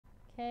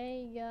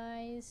Hey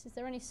guys, is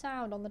there any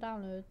sound on the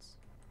downloads?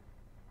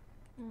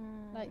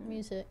 Like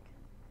music?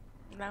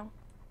 No.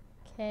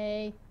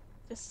 Okay.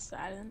 Just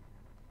silent.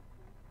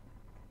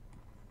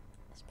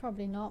 It's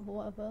probably not, but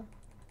whatever.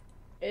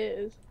 It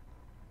is.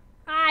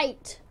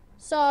 Right.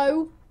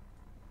 So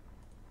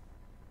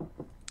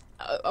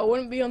I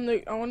wouldn't be on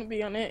the. I wouldn't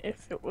be on it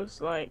if it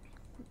was like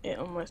it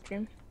on my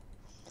stream.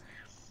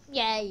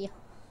 yay.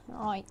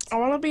 Right. I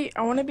wanna be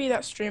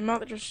that streamer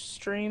that just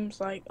streams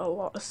like a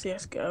lot of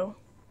CS:GO.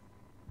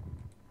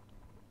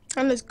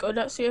 And is good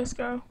at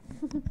CS:GO.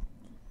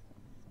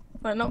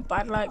 Like not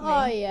bad like me.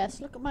 Oh yes,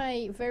 look at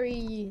my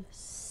very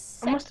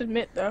I must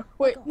admit though.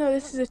 Wait, no,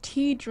 this is a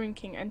tea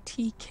drinking and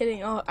tea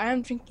killing. Oh, I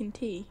am drinking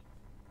tea.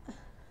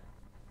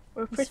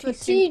 We're pretty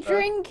for tea super.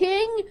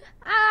 drinking.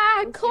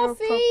 There's no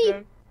Coffee.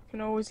 problem. You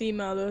can always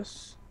email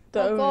us.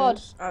 The Oh, God.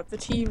 owners at the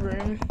tea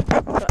room.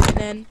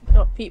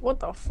 .nn.p. What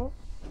the fuck?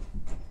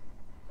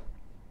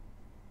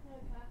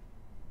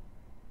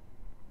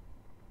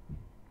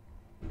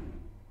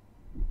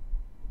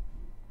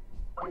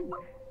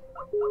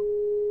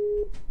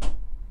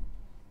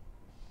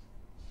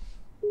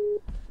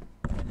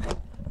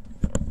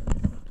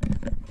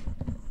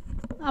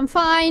 I'm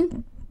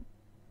fine.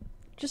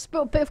 Just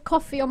spilled a bit of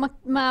coffee on my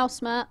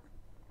mouse mat.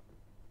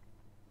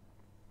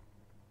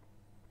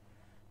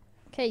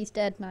 Okay, he's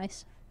dead.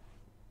 Nice.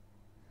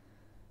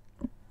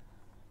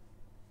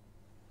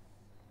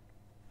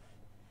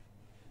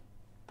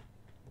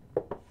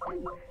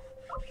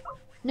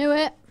 Knew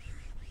it.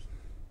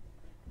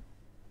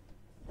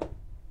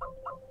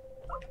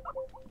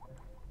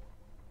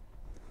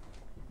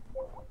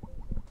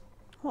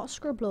 What a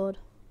scrub lord.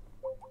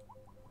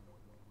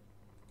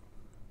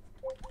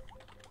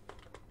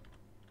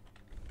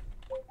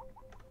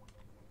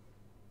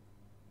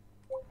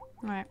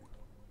 Right.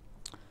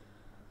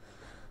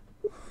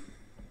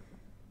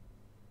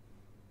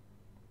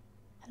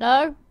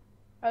 Hello?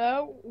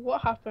 Hello?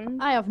 What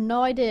happened? I have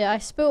no idea. I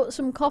spilt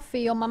some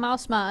coffee on my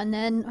mouse mat and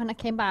then when I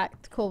came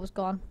back, the call was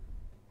gone.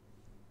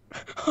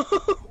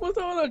 What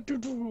all that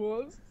doo-doo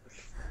was?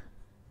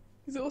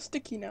 Is it all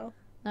sticky now?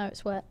 No,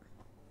 it's wet.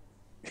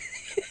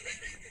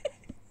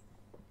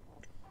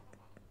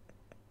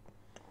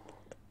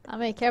 I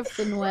make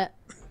everything wet.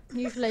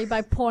 Usually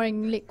by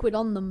pouring liquid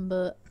on them,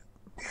 but...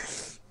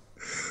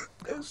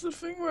 It's the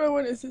thing where I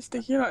went, is it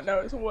sticky? Like, no,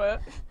 it's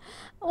wet.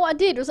 What I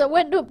did was I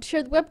went up to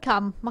show the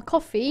webcam my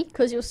coffee,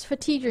 because it was for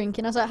tea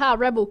drinking. I was like, ha,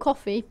 Rebel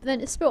coffee. But then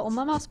it spilt on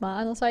my mouse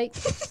mat, and I was like...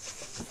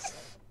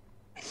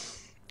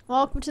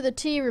 Welcome to the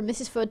tea room.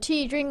 This is for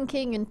tea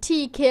drinking and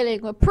tea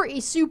killing. We're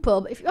pretty super,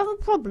 but if you have a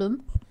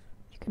problem,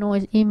 you can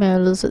always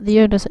email us at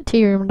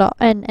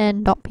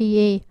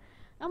theowners@tearoom.nn.pe.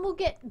 And we'll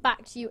get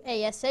back to you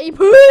ASAP.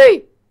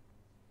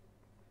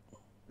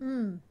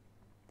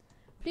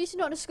 Please do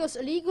not discuss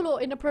illegal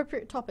or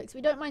inappropriate topics.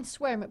 We don't mind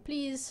swearing, but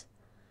please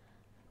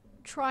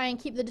try and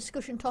keep the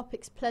discussion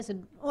topics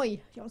pleasant.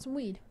 Oi, you want some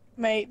weed?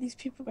 Mate, these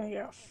people are gonna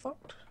get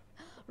fucked.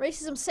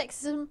 Racism,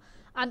 sexism,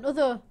 and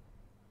other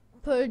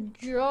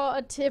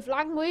pejorative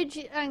language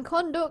and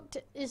conduct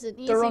is an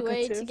easy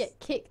way to get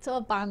kicked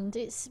or banned.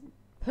 It's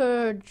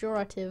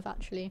pejorative,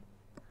 actually.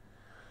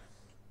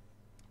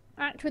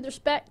 Act with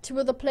respect to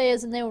other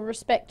players and they will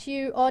respect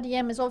you.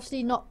 RDM is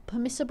obviously not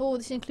permissible.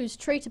 This includes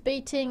traitor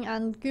baiting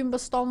and Goomba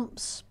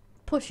stomps.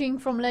 Pushing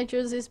from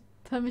ledges is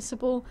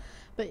permissible,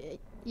 but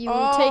you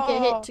will take a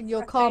hit to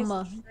your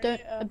karma.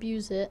 Don't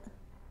abuse it.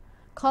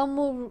 Karma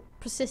will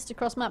persist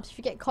across maps. If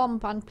you get karma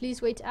banned,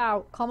 please wait it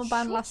out. Karma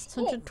ban lasts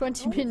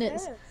 120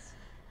 minutes.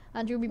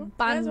 And you'll be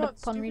banned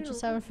upon reaching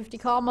 750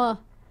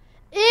 karma.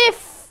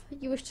 If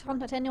you wish to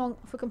contact anyone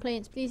for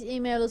complaints, please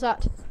email us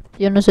at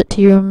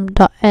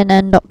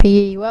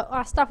theowners@tearoom.nn.pe. Well,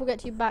 our staff will get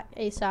to you back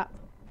ASAP.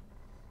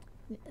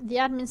 The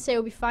admins say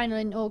will be final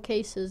in all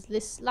cases.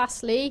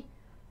 Lastly,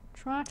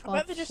 try to I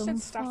bet they just said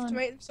staff to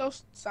make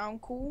themselves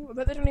sound cool. I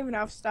bet they don't even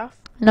have staff.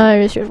 No,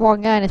 there's just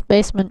one guy in his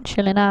basement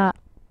chilling out.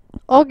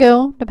 Or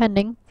girl,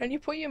 depending. Can you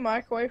put your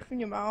mic away from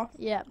your mouth?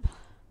 Yep.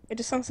 It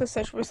just sounds so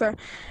sexual. It's like,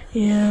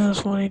 yeah,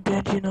 that's what he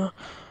did, you know.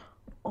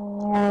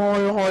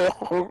 Whoa!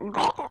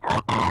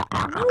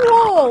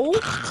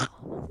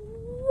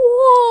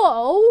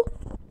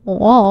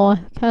 Whoa! I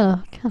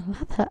kinda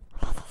like that.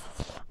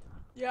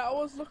 Yeah, I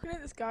was looking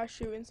at this guy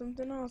shooting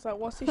something. I was like,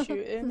 what's he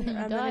shooting? He And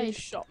then died. he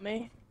shot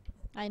me.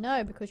 I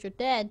know, because you're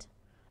dead.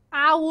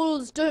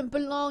 Owls don't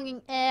belong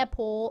in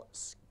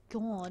airports.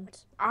 God.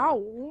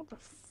 Ow.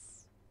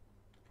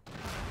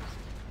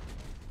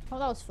 Oh,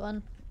 that was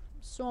fun.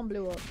 Someone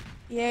blew up.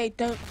 Yeah,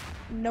 don't.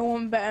 No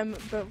one better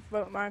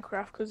vote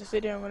Minecraft because if they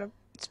do, I'm gonna.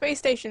 Space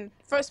station.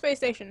 First space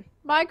station.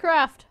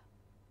 Minecraft!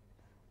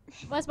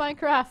 Where's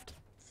Minecraft?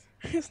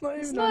 It's not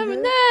even. It's not on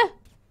even here. there!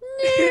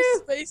 It's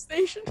No! space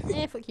station.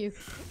 Yeah, fuck you.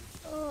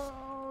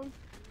 Oh.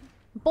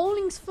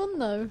 Bowling's fun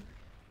though.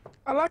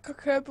 I like a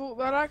Kerbal.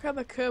 I like how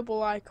the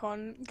Kerbal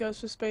icon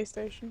goes for space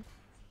station.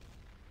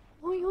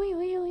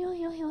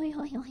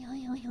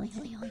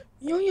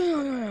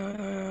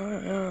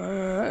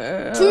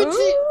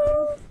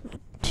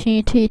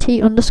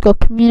 TTT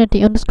 _community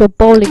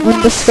 _bowling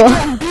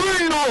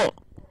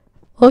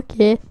 _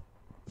 Okay.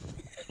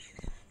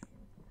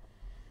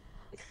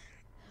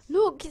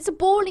 Look, it's a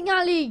bowling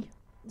alley.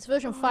 It's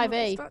version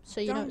 5A, so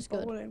you know it's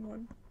good.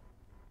 One.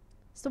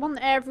 It's the one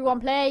that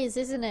everyone plays,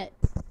 isn't it?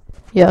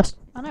 Yes.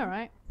 I know,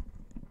 right?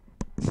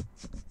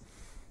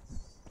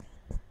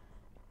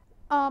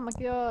 Oh my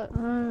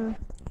god.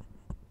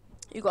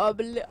 You got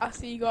I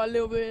see you got a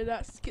little bit of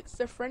that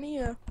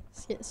schizophrenia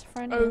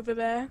over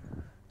there.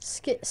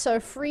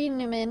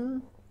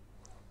 Schizophrenia.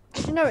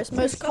 Did you know it's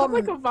most It's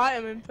common? like a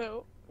vitamin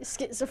pill.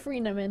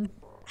 Schizophrenia.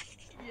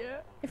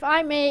 Yeah. If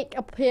I make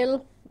a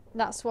pill,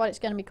 that's what it's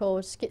going to be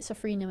called,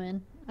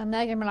 schizophrenia. And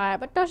they're going to be like,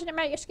 but doesn't it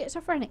make you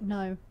schizophrenic?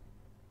 No.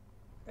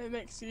 It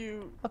makes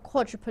you... A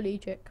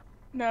quadriplegic.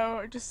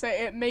 No, just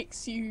say it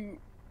makes you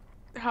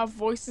have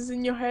voices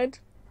in your head.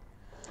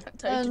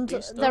 And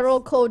they're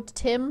all called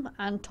Tim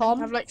and Tom.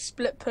 Have like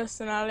split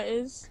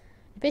personalities.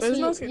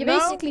 Basically, you're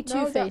basically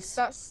Two-Face.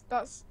 That's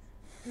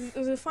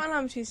there's a fine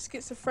line between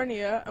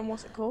schizophrenia and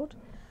what's it called?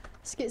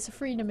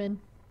 Schizophrenia.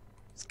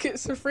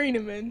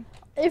 Schizophrenia.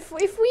 If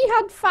we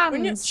had fans.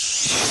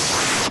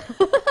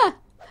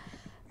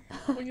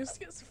 When you're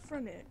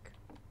schizophrenic.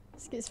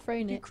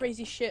 Schizophrenic. You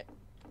crazy shit.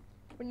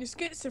 When you're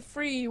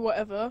schizophrenic,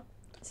 whatever.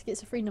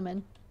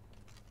 Schizophrenia.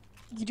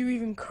 You do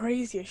even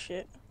crazier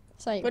shit.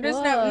 Like, but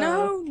isn't that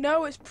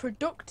no, it's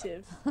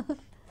productive.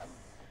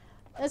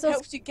 It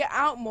helps you get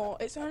out more.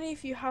 It's only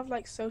if you have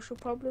like social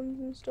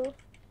problems and stuff.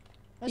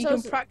 You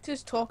can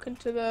practice talking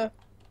to the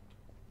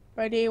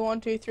ready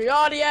 1, 2, 3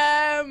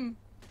 RDM.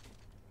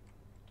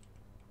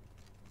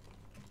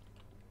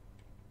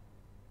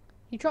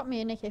 You dropped me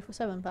an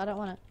AK-47, but I don't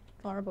want it.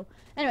 Horrible.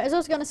 Anyway, as I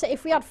was gonna say,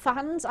 if we had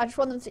fans, I just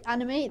want them to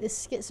animate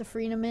this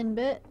schizophrenia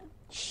bit.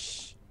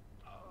 Shh.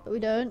 But we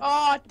don't. Oh,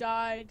 I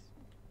died.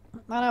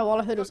 I know, all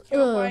I heard was,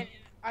 I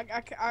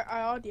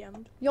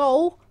RDM'd.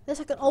 Yo, there's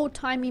like an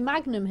old-timey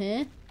Magnum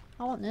here.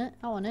 I want it.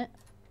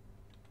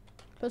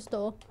 Close the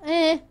door.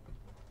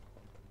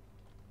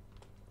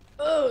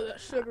 Oh,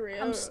 that's sugary.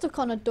 I'm stuck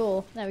on a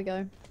door. There we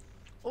go.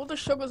 All the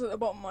sugar's at the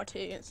bottom of my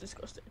tea. It's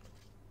disgusting.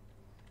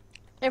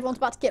 Everyone's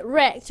about to get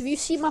wrecked. Have you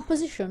seen my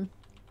position?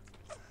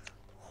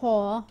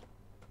 Oh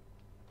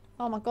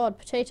my god,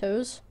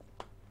 potatoes.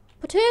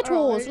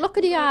 Potatoes! Look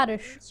at the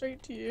Irish.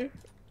 Straight to you.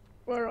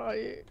 Where are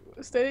you?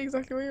 Stay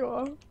exactly where you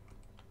are.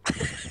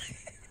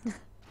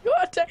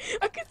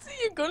 I can see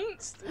your gun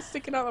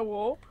sticking out the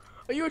wall.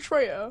 Are you a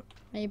traitor?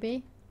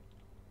 Maybe.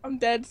 I'm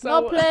dead, so...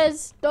 No,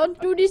 please. Don't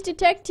do this,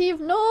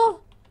 detective. No.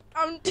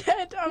 I'm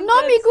dead.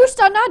 No me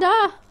gusta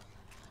nada.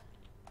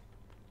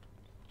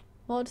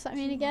 What does that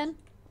mean again?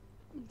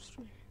 I'm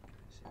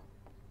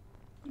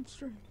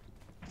straight.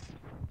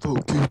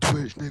 Fuck you,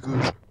 Twitch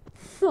niggas.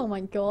 Oh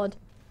my god.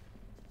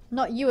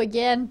 Not you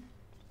again.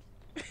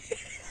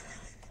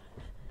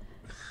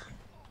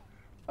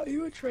 Are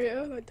you a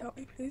traitor? Like, tell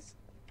me, please.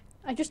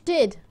 I just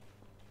did.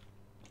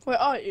 Where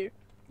are you?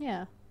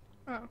 Yeah.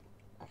 Oh.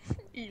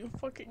 You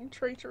fucking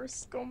traitorous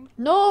scum.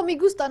 No me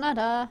gusta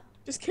nada.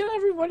 Just kill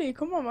everybody,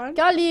 come on, man.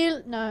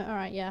 Galil. No,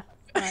 alright, yeah.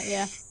 Alright,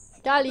 yeah.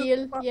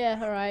 Galil. Yeah,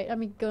 alright. Let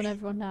me gun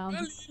everyone down.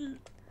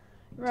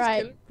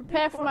 Right.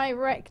 Prepare for my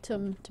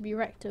rectum to be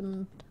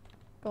rectumed.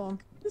 Go on.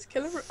 Just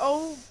kill everyone.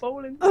 Oh,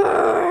 bowling.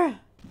 Come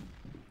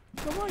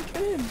on,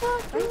 kill him.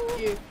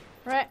 Thank you.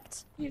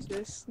 Wrecked. Use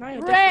this. Now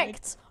you're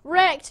Wrecked!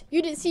 Wrecked!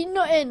 You didn't see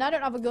nothing. I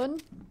don't have a gun.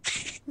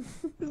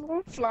 There's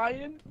one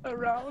flying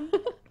around.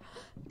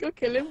 Go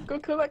kill him. Go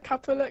kill that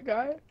Capulet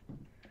guy.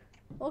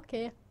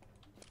 Okay.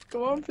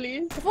 Go on,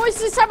 please. The voice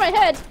is inside my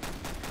head!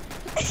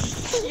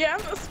 Yeah,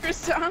 I'm not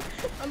schizophrenic.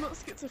 I'm not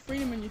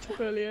schizophrenic when you took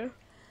earlier.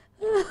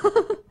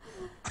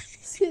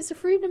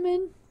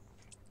 Schizophrenia.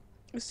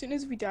 As soon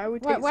as we die, we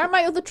take. Where are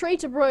my other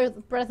traitor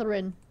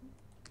brethren?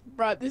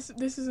 Right, this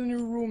is a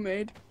new rule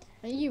made.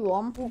 Are you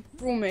on?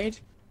 Rule made.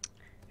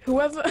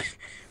 Whoever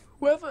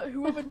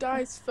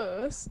dies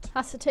first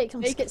has to take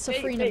some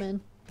schizophrenia.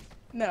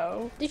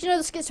 No. Did you know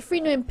the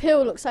schizophrenia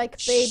pill looks like a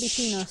baby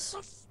penis?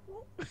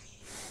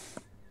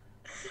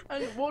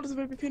 And what does a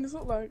baby penis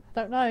look like?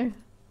 Don't know.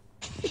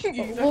 You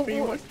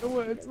definitely watch the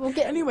words.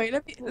 Anyway,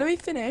 let me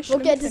finish. We'll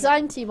get a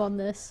design team on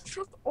this.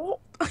 Shut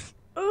up.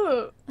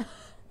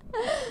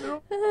 They're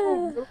all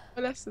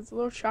molesters, they're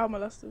all child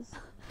molesters.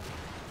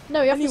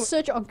 No, you have to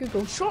search it on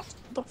Google. Shut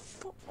the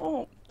fuck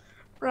up.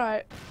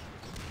 Right.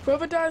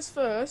 Whoever dies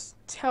first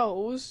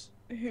tells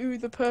who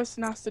the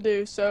person has to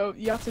do, so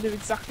you have to do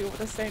exactly what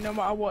they say no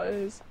matter what it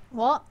is.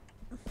 What?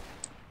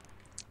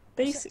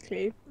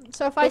 Basically.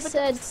 So if I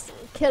said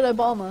kill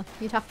Obama,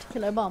 you'd have to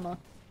kill Obama?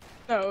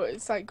 No,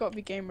 it's like got to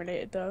be game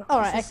related though.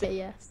 Alright, okay,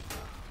 yes.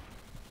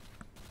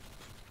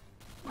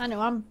 I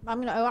know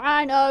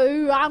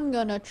who I'm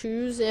gonna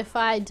choose if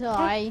I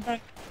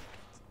die.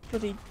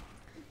 Bloody.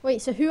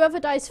 Wait, so whoever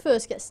dies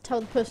first gets to tell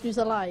the person who's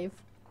alive?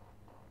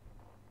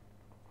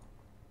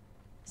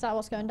 Is that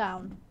what's going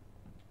down?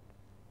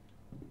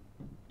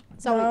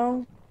 Is that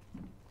no.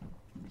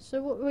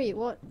 Wait,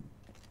 what?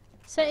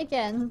 Say it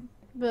again,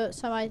 but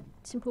so my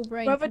simple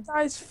brain... Whoever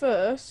dies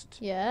first...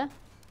 Yeah?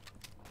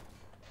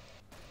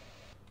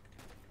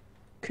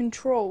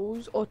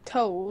 ...controls or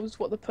tells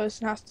what the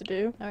person has to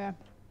do. Okay.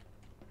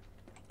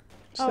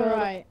 So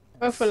Alright.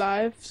 both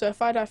alive. So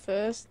if I die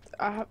first,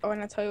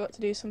 when I tell you what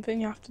to do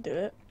something, you have to do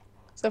it.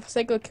 So if I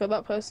say go kill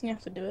that person, you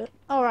have to do it.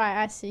 Alright,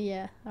 I see,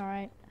 yeah.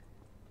 Alright.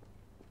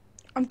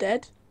 I'm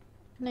dead.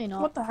 No, you're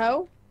not. What the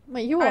hell?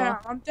 Wait, you are?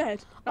 I'm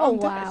dead. Oh, I'm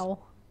dead. wow.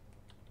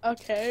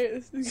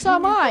 Okay. So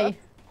am I.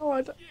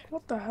 Oh,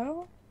 what the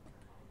hell?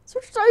 So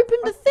I just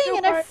opened the thing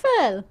and I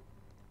fell.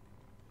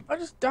 I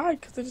just died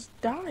because I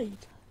just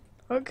died.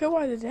 I got killed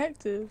by the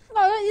detective.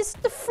 No,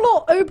 the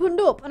floor opened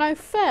up and I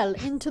fell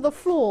into the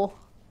floor.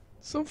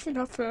 Something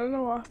happened. I don't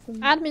know what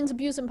happened. Admin's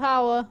abusing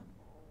power.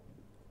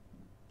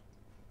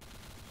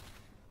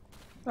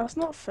 That's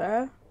not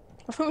fair.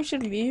 I think we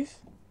should leave.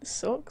 This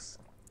sucks.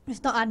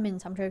 It's not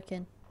admins, I'm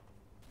joking.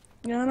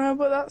 Yeah, no,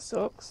 but that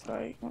sucks.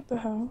 Like, what the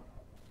hell?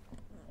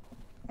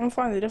 I'm gonna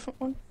find a different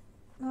one.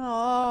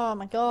 Oh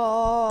my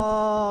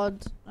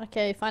god.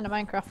 Okay, find a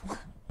Minecraft one.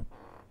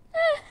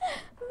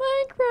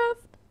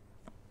 Minecraft.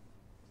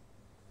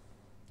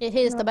 It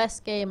is the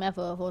best game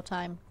ever of all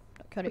time.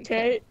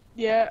 Okay,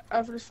 yeah,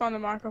 I've just found a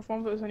Minecraft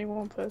one, but there's only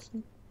one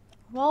person.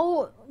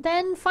 Well,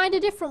 then find a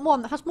different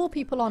one that has more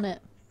people on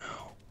it.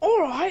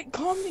 Alright,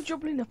 calm the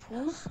jubbly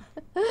nipples.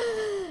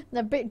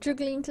 They're a bit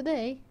juggling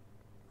today.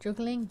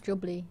 Juggling?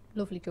 Jubbly.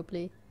 Lovely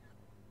jubbly.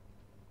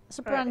 It's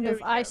a brand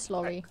of ice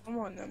lorry. Right, come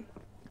on then.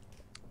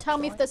 Tell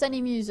me if there's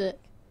any music.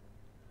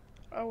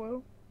 I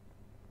will.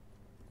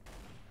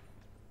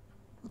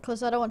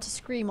 Because I don't want to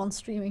scream on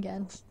stream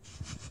again.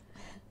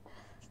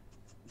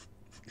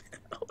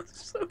 That was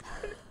so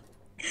funny.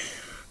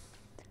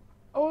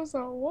 I was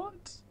like,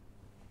 what?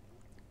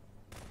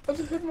 I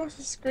just heard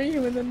myself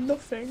scream and then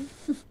nothing.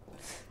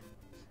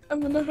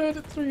 And then I heard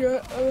it through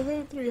your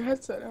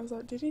headset and I was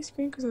like, did he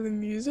scream because of the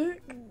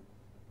music?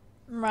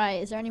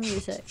 Right, is there any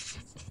music?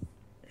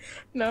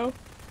 No.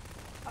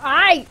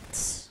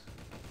 Right!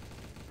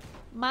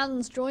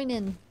 Man's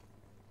joining.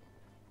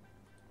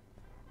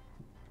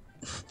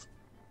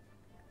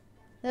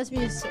 There's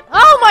music.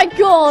 Oh my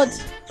god!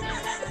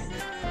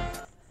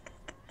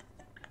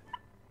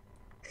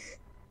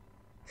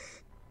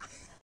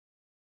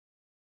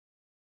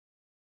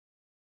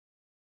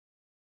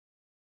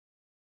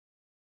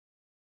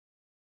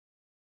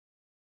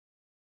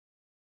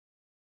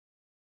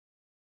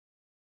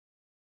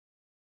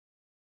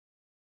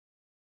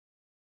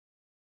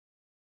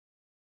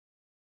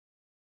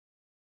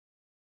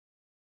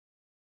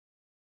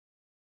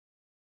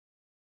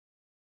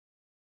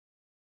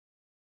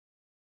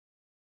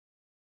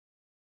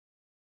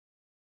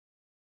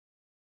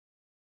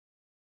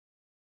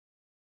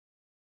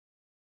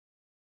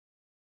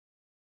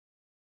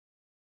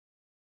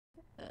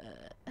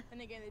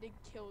 And again, they did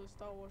kill the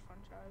Star Wars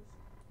franchise.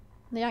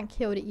 They haven't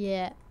killed it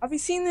yet. Have you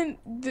seen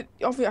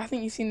obviously, I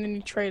think you've seen the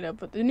new trailer,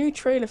 but the new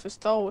trailer for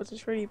Star Wars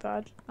is really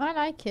bad. I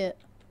like it.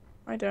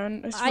 I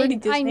don't. It's really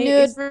Disney.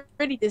 It's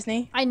really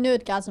Disney. I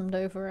nerdgasmed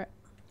over it.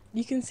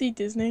 You can see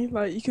Disney,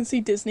 like you can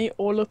see Disney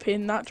all up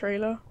in that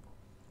trailer.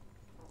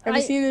 Have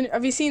you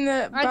seen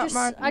the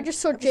Batman? I just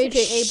saw J.J.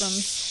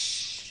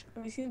 Abrams.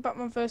 Have you seen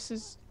Batman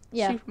versus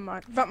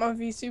Superman? Batman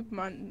v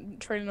Superman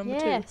trailer number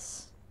 2.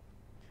 Yes.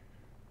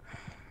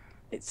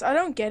 I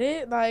don't get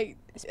it. Like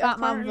it's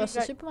Batman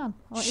versus Superman.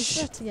 What is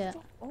there to get?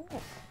 Oh.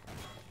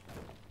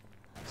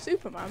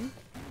 Superman.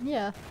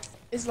 Yeah.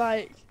 Is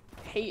like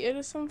hated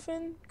or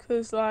something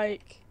because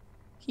like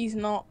he's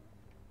not.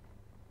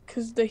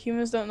 Because the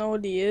humans don't know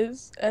what he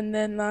is, and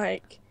then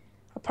like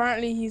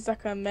apparently he's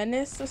like a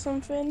menace or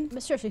something.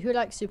 But seriously, who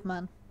likes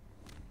Superman?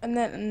 And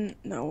then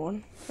no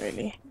one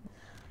really.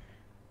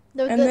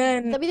 There'll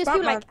be this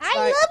people like,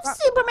 I love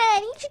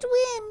Superman. He should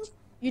win.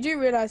 You do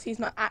realise he's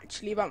not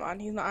actually Batman.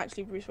 He's not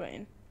actually Bruce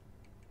Wayne.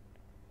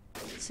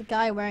 It's a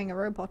guy wearing a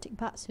robotic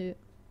batsuit.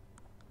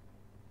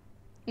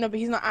 No, but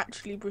he's not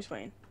actually Bruce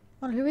Wayne.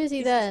 Well, who is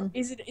he then?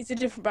 He's a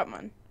different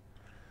Batman.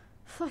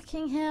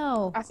 Fucking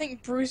hell! I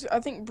think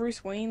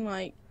Bruce Wayne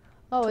like.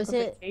 Oh, is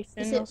it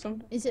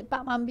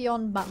Batman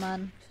Beyond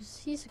Batman?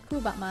 'Cause he's a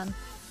cool Batman.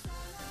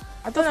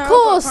 I don't know. Of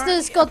course,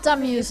 there's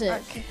goddamn music.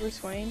 It's actually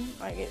Bruce Wayne,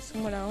 like it's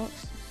someone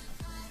else.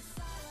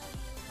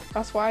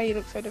 That's why he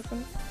looks so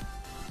different.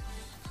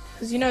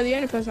 Because you know the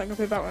only person that can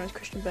play Batman is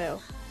Christian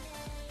Bale.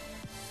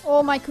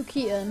 Or Michael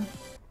Keaton,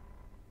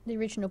 the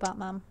original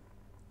Batman.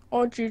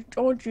 Or George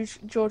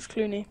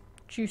Clooney.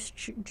 Juice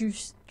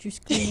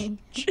Clooney.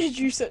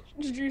 Juice it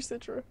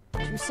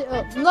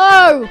up.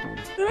 No!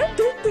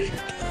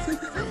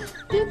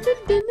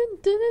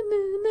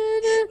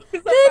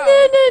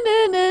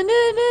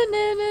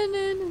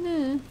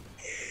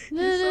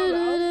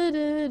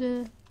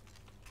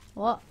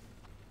 What?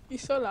 You're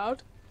so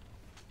loud.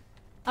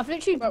 I've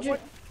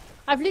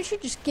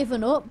literally just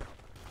given up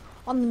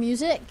on the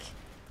music.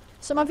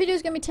 So my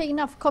video's gonna be taken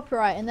off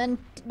copyright, and then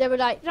they were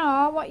like,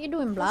 "No, what you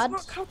doing, blood?"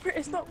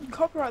 It's not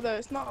copyright though.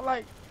 It's not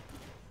like.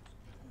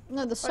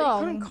 No, the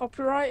song. You couldn't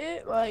copyright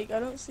it. Like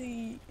I don't.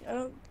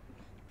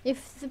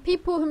 If the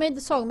people who made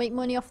the song make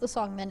money off the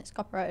song, then it's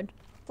copyrighted.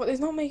 But there's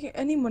not making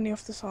any money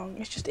off the song.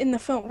 It's just in the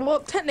film.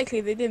 Well,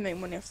 technically they did make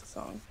money off the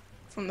song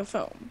from the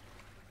film.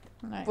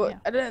 Right, But yeah.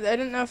 I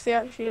don't know if they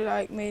actually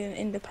like made an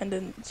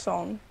independent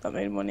song that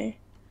made money.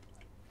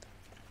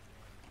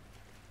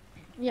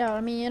 Yeah,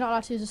 I mean, you're not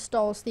allowed to use a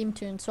Stall's theme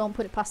tune, so I won't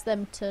put it past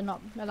them to not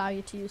allow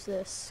you to use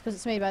this, because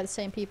it's made by the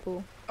same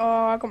people.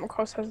 Oh, I got my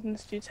crosshairs in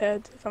this dude's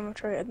head. If I'm a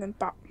traitor, then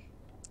bap.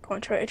 Come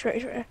on,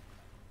 traitor.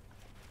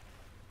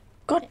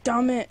 God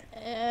damn it.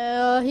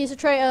 He's a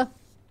traitor.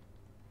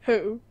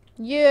 Who?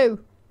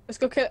 You. Let's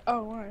go kill.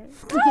 Oh, right.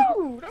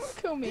 No, don't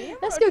kill me.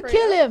 Let's go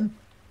kill him.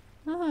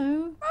 No.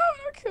 No,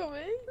 don't kill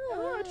me. I'm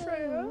not a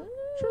traitor.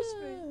 Trust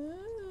me.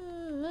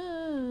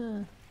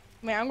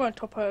 Man, I'm going to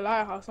top her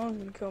lighthouse. No one's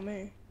going to kill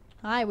me.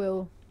 I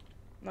will.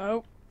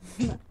 Nope.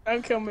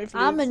 Don't kill me, please.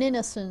 I'm an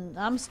innocent.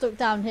 I'm stuck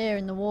down here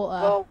in the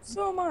water. Well,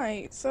 so am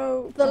I.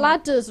 So the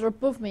ladders are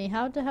above me.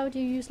 How do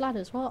you use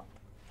ladders? What?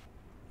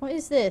 What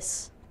is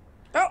this?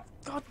 Oh,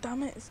 god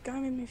damn it! This guy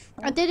made me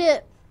fall. I did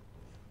it.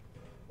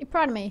 You're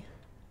proud of me.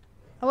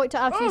 I worked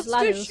out how to use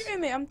ladders. Stop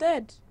shooting me! I'm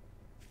dead.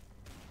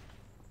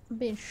 I'm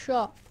being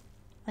shot,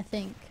 I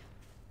think.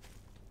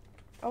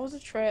 I was a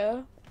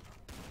traitor.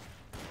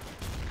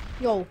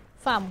 Yo,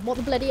 fam, what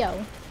the bloody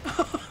hell?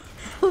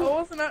 I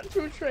was an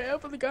actual traitor,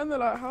 but the guy in the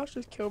lighthouse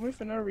just killed me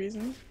for no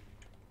reason.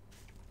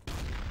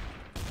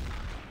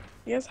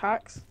 He has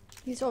hacks.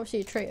 He's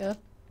obviously a traitor.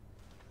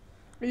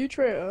 Are you a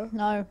traitor?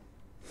 No.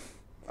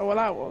 Oh, well,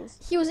 I was.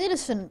 He was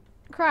innocent.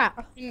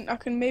 Crap. I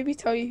can maybe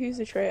tell you who's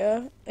a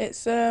traitor.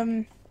 It's,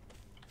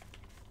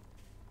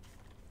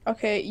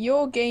 okay,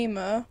 your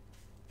gamer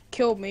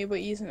killed me, but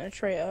he isn't a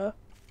traitor.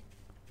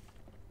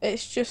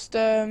 It's just,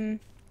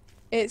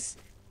 it's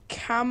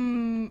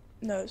Cam...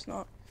 No, it's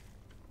not.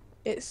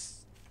 It's...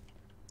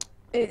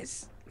 I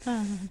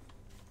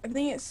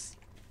think it's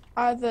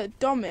either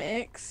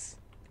Domix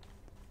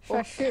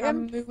or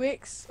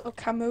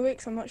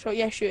Camuix. I'm not sure.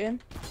 Yeah, shoot him.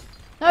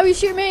 No, you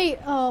shoot me!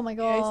 Oh my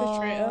god. Yeah, he's a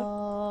traitor.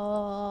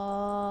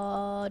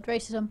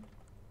 Racism.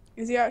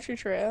 Is he actually a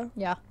traitor?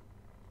 Yeah.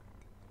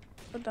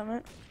 God damn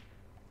it.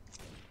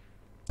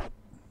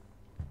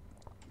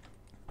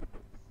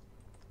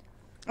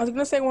 I was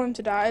gonna say I want him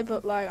to die,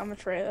 but like I'm a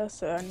traitor,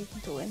 so I need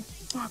him to win.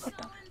 Oh god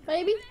damn it.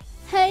 Baby,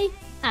 hey,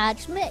 I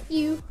just met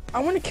you. I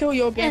want to kill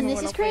your gamer. And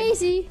this is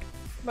crazy.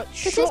 Like,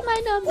 this is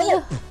my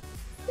number.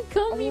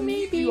 Call me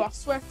maybe. You, I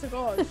swear to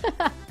God.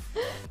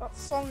 That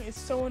song is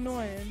so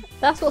annoying.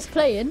 That's what's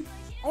playing.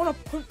 I want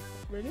to punch.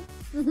 Really?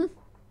 Mhm.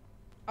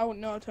 I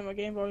wouldn't know. I'll turn my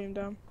game volume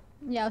down.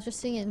 Yeah, I was just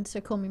singing,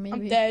 so call me maybe.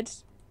 I'm dead.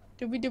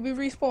 Did we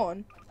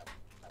respawn?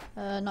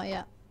 Not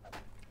yet.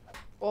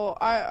 Well,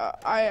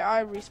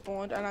 I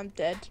respawned and I'm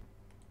dead.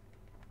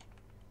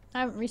 I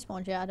haven't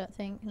respawned yet, I don't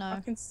think. No. I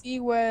can see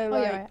where Oh,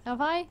 like. you're right.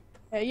 Have I?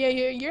 Yeah,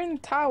 you're in the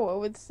tower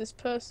with this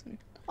person.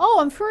 Oh,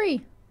 I'm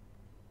free.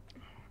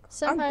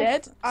 I'm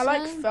dead. I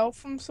like fell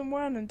from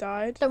somewhere and then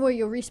died. Don't worry,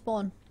 you'll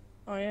respawn.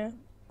 Oh yeah.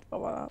 What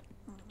about that?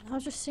 I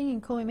was just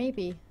singing Call Me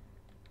Maybe.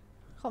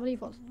 Can't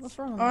believe what's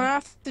wrong with I me.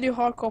 have to do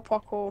hardcore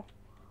parkour.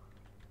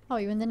 Oh,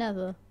 you're in the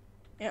nether.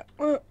 Yeah.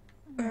 Oh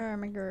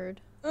my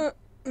god. Yeah,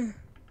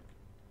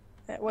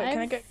 wait, can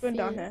I get gun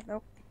down here?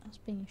 Nope. I was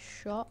being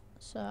shot,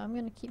 so I'm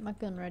gonna keep my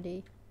gun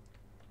ready.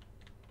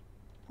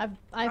 I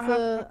I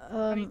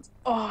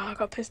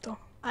got a pistol.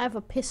 I have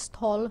a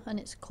pistol, and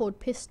it's called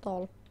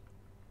pistol.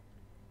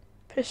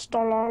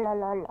 Pistol. La la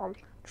la la. I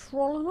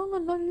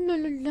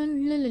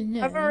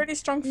have a really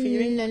strong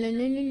feeling. I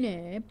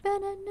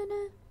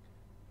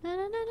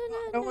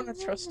don't want to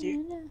trust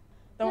you.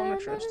 Don't want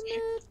to trust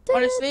you.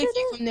 Honestly, if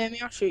you come near me,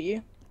 I'll shoot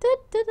you.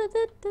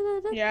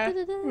 Yeah,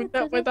 with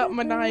that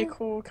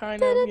maniacal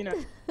kind of, you know.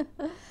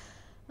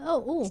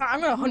 Oh,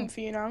 I'm gonna hunt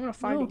for you now. I'm gonna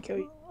find you and kill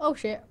you. Oh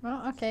shit.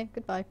 Oh, okay,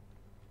 goodbye.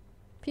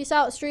 Peace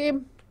out,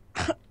 stream.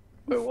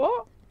 Wait,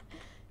 what?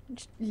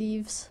 Just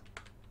leaves.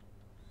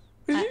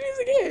 Did you lose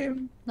the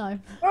game? No.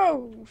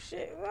 Oh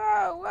shit!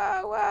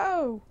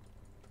 Wow!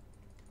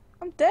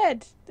 I'm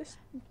dead. This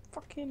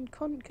fucking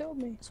cunt killed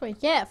me. That's what you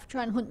get for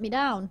trying to hunt me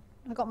down.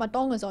 I got my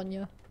dongers on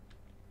you.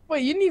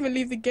 Wait, you didn't even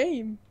leave the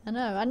game. I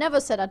know. I never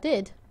said I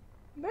did.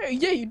 No,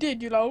 yeah, you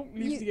did. You like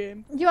leave the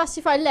game. You asked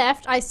if I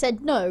left. I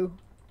said no.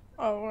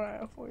 Oh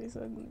right, I thought you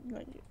said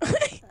like.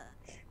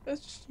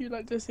 That's just you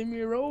like to see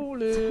me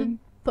rolling.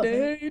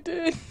 Yeah, you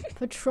did.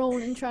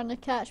 Patrolling, trying to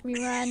catch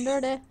me ran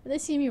dirty. They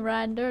see me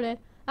ran dirty.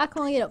 I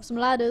can't get up some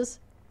ladders.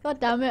 God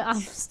damn it, I'm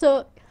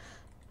stuck.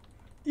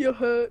 You're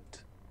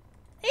hurt.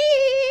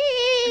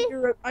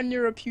 And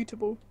you're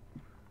reputable.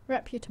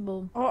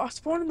 Reputable. Oh, I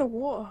spawned in the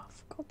water.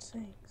 For God's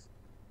sakes.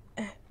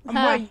 I'm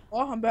where you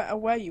are. I'm better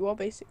where you are,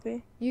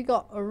 basically. You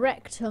got a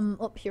rectum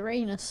up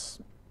Uranus.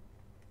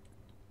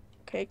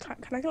 Okay, can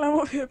I climb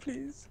up here,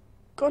 please?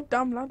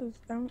 Goddamn ladders.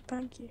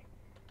 Thank you.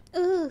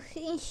 Ugh,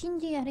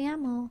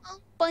 incendiariamo. Oh,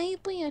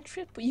 baby, a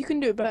triple. You can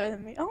do it better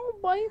than me. Oh,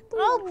 baby.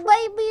 Oh,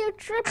 baby, a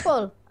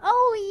triple.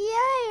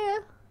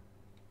 Oh,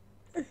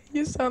 yeah.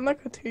 You sound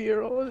like a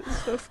 2-year-old.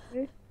 It's so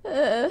funny.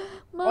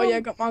 Oh, yeah,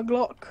 I got my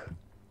Glock.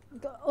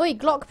 Oi,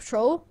 Glock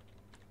Patrol.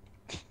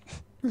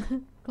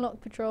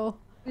 Glock Patrol.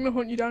 I'm gonna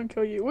hunt you down and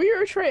kill you. Were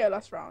you a traitor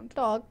last round?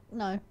 Dog,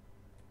 no.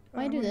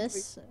 Why do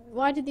this?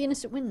 Why did the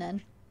innocent win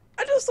then?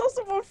 I just saw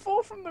someone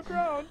fall from the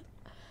ground.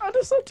 I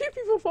just saw 2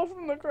 people fall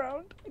from the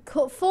ground.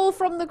 Fall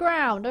from the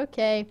ground,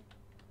 okay.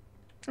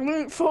 I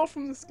didn't fall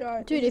from the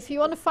sky. Dude, if you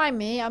want to find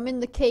me, I'm in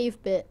the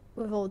cave bit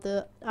with all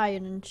the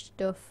iron and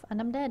stuff, and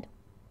I'm dead.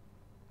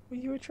 Were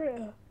you a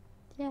traitor?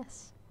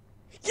 Yes.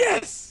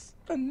 Yes!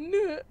 I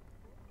knew it.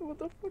 What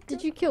the fuck?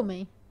 Did you kill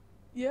me?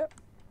 Yep.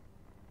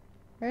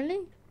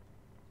 Really?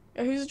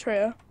 Yeah, who's a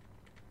traitor?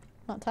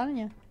 Not telling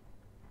you.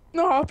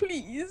 No,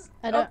 please.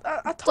 I don't.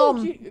 I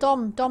told you.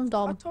 Dom.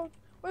 I told.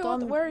 Wait,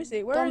 Dom, where is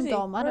he? Where is he?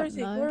 I Where don't is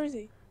he? know. Where is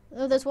he?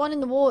 Oh, there's one in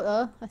the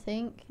water, I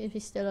think, if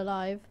he's still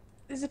alive.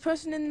 There's a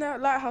person in the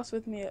lighthouse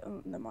with me.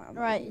 Never mind.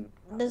 Right,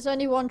 there's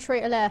only one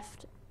traitor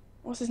left.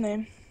 What's his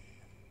name?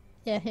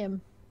 Yeah,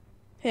 him.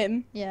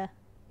 Him? Yeah.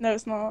 No,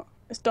 it's not.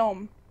 It's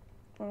Dom.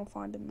 I'm gonna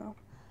find him now.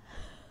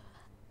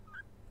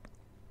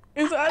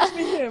 Is it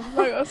actually him?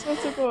 Like, I swear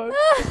to God.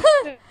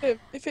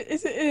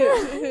 Is it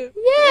him?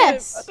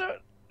 Yes! I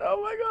don't.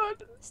 Oh my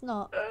God. It's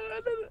not.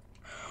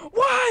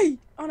 Why?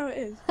 Oh no, it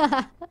is.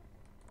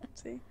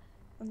 See?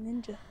 I'm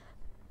ninja.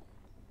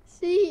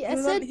 See, I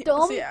said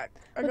Dom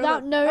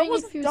without knowing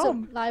if he was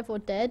Dom. alive or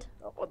dead.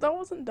 That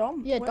wasn't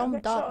Dom. Yeah, Wait, Dom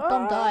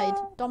died.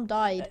 Dom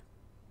died.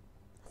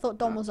 I thought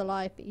Dom Oh. was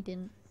alive, but he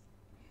didn't.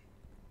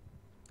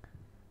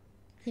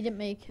 He didn't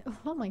make...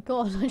 Oh my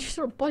God, I just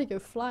saw a body go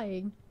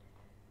flying.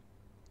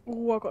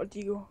 Oh, I got a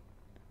deagle.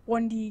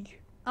 1 deag.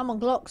 I'm on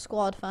Glock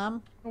squad,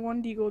 fam.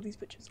 1 deagle all these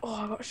bitches. Oh,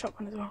 I got a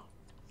shotgun as well.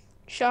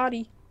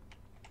 Shoddy.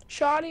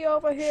 Shoddy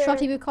over here.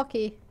 Shotty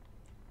Bukaki.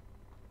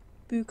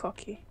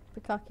 Bukkake.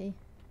 Bukaki.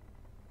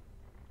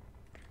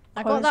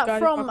 I got that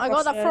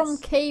from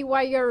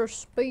KYR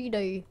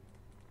Speedy.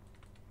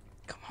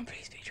 Come on,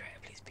 please be traitor,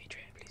 please be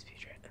traitor, please be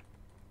traitor.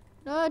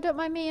 No, don't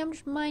mind me, I'm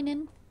just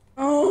mining.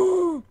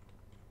 Oh!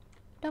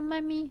 Don't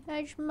mind me,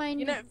 I just mine.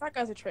 You know, if that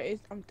guy's a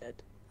traitor, I'm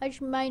dead. I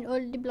just mine all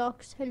the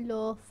blocks.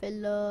 Hello,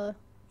 fella. In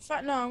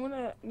fact, no, I'm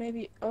gonna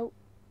maybe... Oh.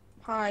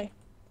 Hi.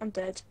 I'm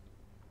dead.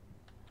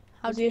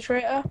 Was he a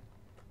traitor?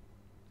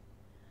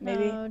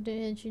 Maybe. How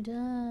did you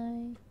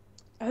die?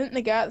 I think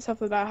the guy at the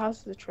top of that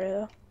house is a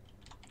traitor.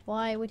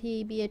 Why would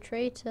he be a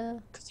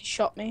traitor? Because he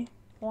shot me.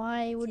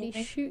 Why would he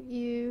Me. shoot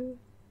you?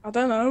 I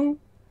don't know.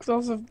 Because I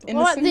was innocent.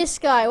 What about this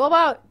guy? What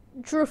about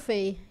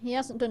Druffy? He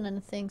hasn't done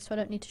anything, so I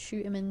don't need to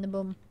shoot him in the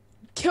bum.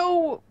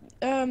 Kill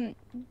the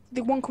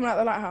one coming out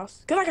of the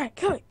lighthouse. Kill that guy.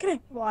 Kill it. Kill him.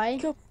 Why?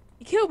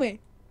 He killed me.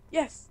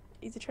 Yes.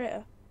 He's a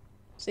traitor.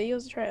 See, he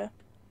was a traitor.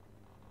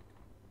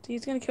 So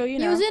he's gonna kill you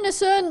now. He was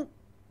innocent!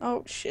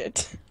 Oh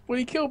shit. Well,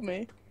 he killed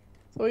me.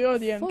 So you're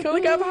the end. Kill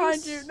the guy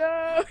behind you.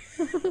 No.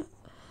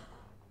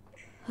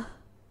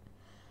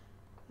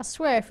 I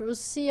swear, if it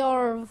was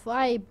CR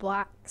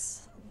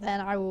Blacks,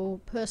 then I will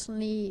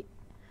personally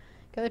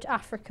go to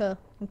Africa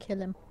and kill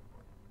him.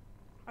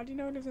 How do you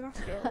know he lives in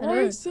Africa? I don't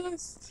know.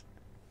 Racist.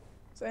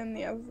 Saying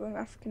the other an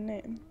African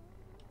name.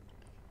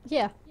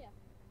 Yeah.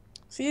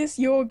 See this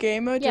your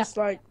gamer just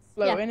like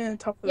floating in the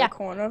top of Yeah. the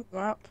corner of the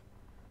map.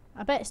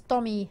 I bet it's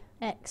Dommy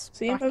X.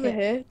 See him over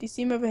here? Do you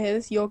see him over here?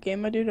 This your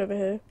gamer dude over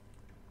here.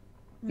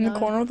 In the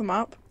corner of the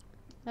map.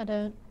 I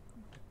don't.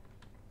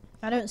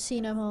 I don't see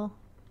no more.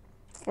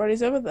 Where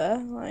he's over there,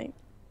 like.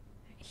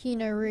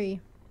 Hinori.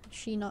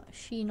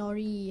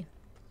 Shinori.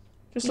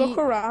 Just look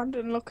around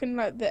and look in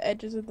like the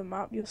edges of the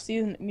map. You'll see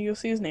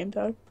his name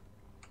tag.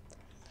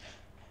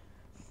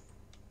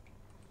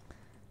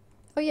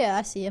 Oh yeah,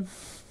 I see him.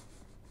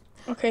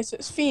 Okay, so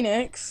it's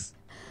Phoenix.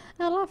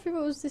 I'd laugh if it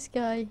was this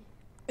guy.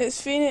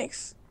 It's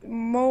Phoenix,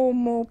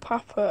 Mo,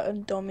 Papa,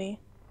 and Dommy.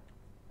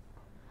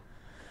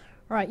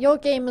 Right, your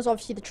gamer's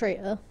obviously the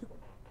traitor.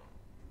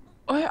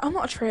 Oh, yeah, I'm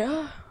not a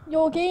traitor.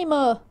 Your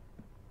gamer!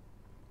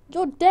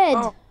 You're dead!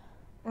 Oh,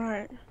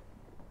 right.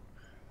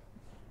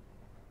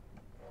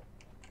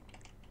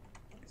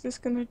 Is this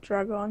gonna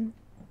drag on?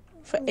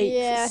 For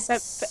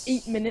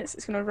 8 minutes,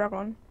 it's gonna drag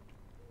on.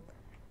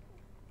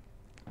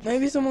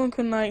 Maybe someone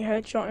can like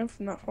headshot him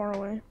from that far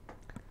away.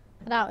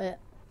 I doubt it.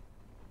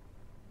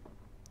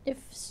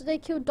 If they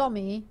killed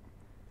Dommy,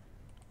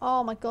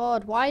 oh my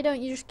god, why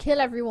don't you just kill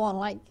everyone?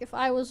 Like, if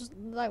I was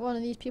like one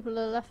of these people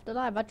that are left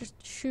alive, I'd just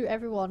shoot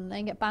everyone and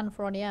then get banned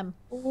for ODM.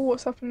 Oh,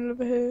 what's happening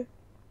over here?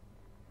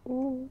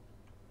 Ooh.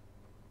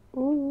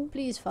 Ooh.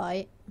 Please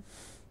fight.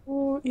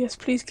 Oh, yes,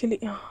 please kill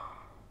it. Mom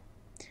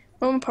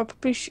and Papa,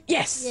 please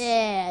yes!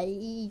 Yeah,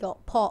 he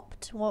got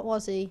popped. What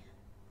was he?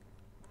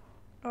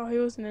 Oh, he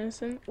wasn't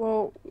innocent.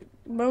 Well,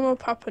 Momo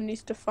Papa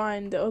needs to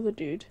find the other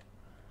dude.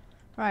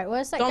 Right,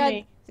 where's that Dommy.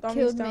 guy that Dommy's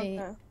killed down me?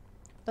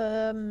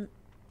 there.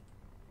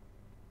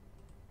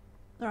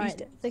 Right,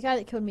 dead. the guy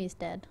that killed me is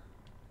dead.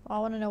 I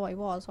want to know what he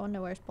was. I want to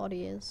know where his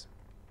body is.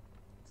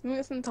 Something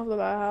that's on the top of the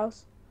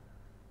lighthouse.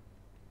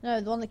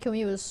 No, the one that killed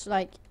me was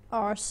like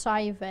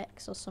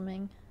Cyvex or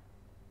something.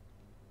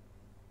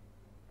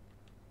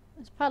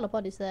 There's a pile of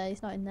bodies there.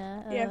 He's not in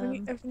there. Yeah,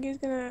 I think he's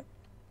gonna.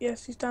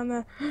 Yes, he's down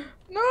there.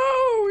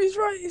 No, he's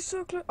right. He's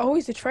so close. Oh,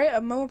 he's a traitor.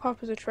 Momo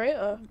Papa's a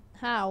traitor.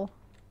 How?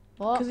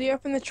 What? Because he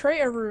opened the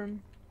traitor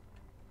room.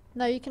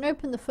 No, you can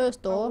open the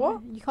first door.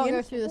 What? You can't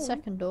go through the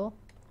second door.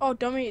 Oh,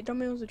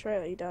 Dommy was a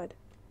traitor. He died.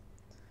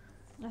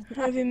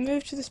 Have you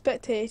moved to the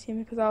spectator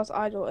team because I was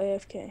idle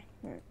AFK?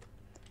 Right.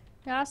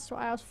 Yeah, that's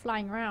why I was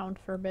flying around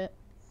for a bit.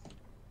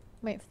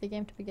 Wait for the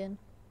game to begin.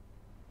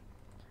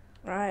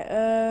 Right,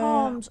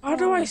 Arms, how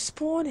do I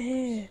spawn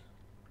here?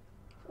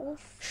 Oh,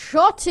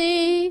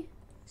 Shotty!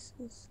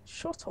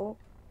 Shut up.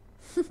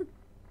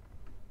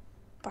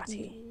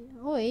 Batty.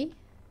 Oi.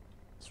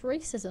 It's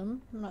racism.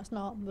 No, it's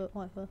not, but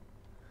whatever.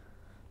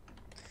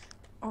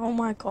 Oh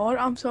my god,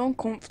 I'm so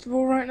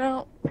uncomfortable right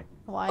now.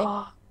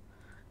 Why?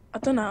 I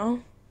don't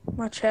know.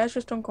 My chair's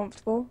just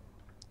uncomfortable.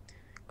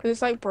 Because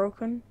it's like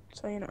broken,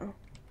 so you know.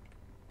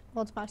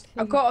 Automatically.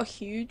 I've got a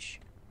huge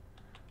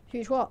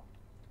what?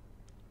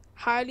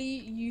 highly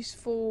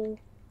useful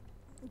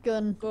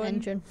Gun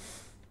engine.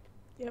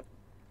 Yep.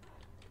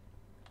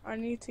 I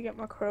need to get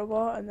my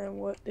crowbar and then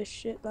work this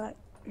shit like.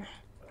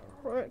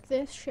 Work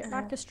this shit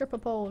like a stripper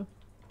pole.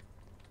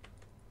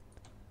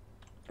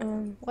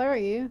 Um. Where are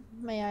you,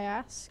 may I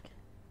ask?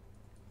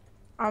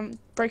 I'm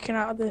breaking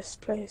out of this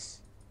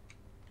place.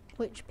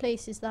 Which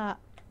place is that?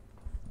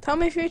 Tell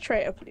me if you're a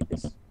traitor,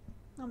 please.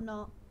 I'm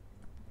not.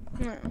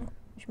 No.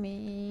 Which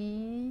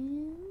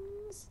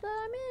means that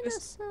I'm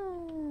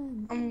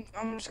innocent.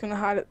 I'm just gonna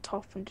hide at the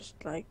top and just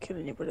like kill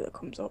anybody that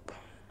comes up.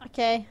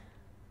 Okay.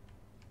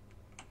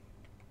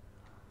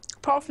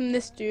 Apart from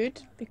this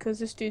dude, because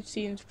this dude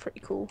seems pretty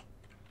cool.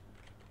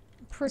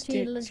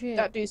 Pretty legit.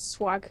 That dude's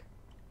swag.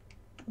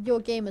 Your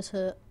game is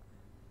hurt.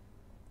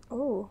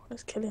 Oh,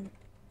 let's kill him.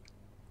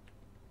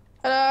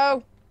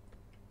 Hello!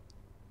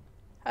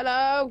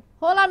 Hello!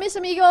 Hola, mis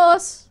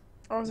amigos!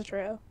 I was a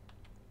traitor.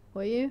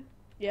 Were you?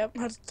 Yep,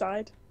 I just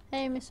died.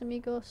 Hey, mis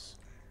amigos.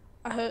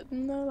 I hurt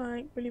them though,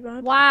 like, really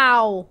bad.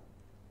 Wow!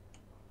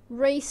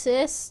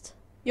 Racist.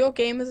 Your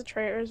game is a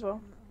traitor as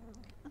well.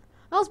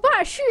 I was about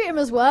to shoot him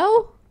as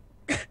well.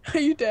 Are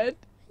you dead?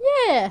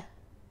 Yeah.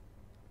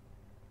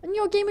 And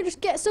your gamer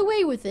just gets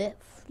away with it.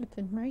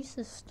 Flippin'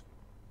 racist.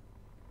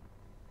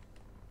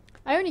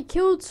 I only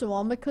killed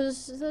someone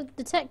because the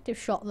detective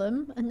shot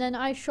them, and then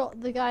I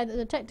shot the guy that the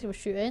detective was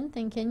shooting,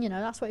 thinking, you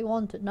know, that's what he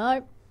wanted.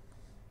 No.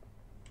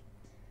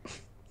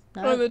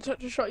 No. Oh, the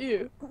detective shot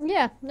you?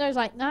 Yeah, I was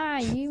like, nah,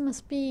 you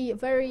must be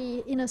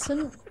very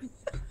innocent.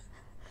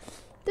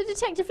 The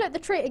detective let the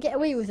traitor get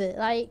away with it,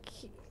 like...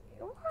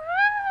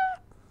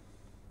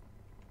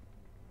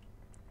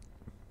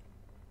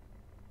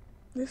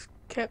 This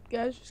kept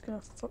guy's just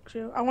gonna fuck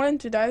you. I want him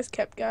to die as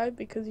kept guy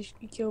because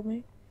he killed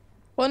me.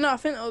 Well, no, I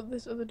think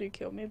this other dude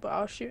killed me, but I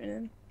was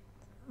shooting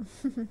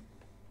him.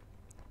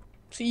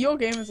 See, your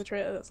game is a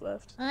traitor that's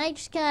left. I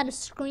just got a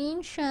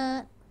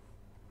screenshot.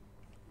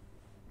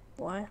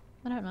 Why?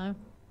 I don't know.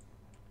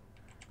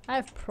 I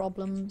have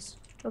problems.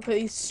 Look at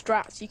these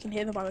strats, you can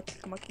hear them by the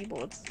click of my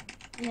keyboards.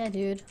 Yeah,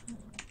 dude.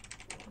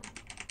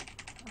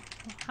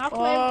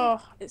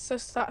 It's so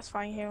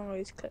satisfying hearing all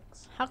these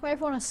clicks. How come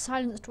everyone has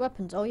silenced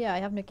weapons? Oh yeah, I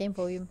have no game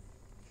volume.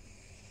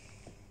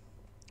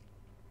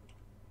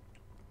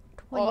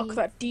 Oh, look at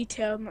that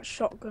detail on that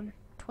shotgun.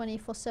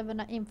 24/7,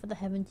 I aim for the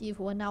heavens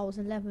evil, and now I was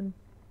 11.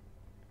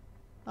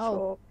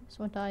 Oh,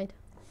 someone died.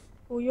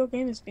 Oh, your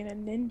game has been a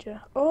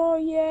ninja. Oh,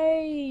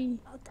 yay!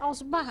 I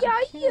was about yeah.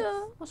 I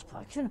was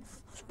about to kill him.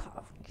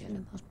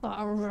 I was about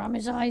to ram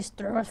his eyes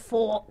through a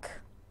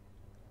fork.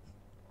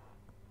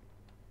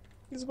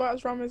 He's about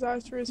to ram his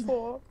eyes through his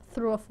fork.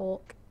 Through a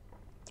fork.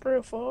 Through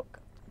a fork?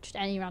 Just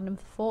any random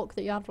fork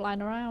that you have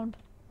lying around.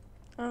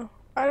 Oh.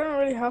 I don't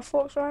really have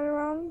forks lying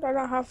around. I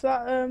don't have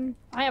that,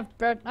 I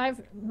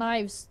have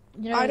knives.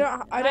 You know, I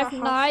don't have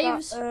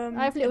knives. That,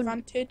 I have little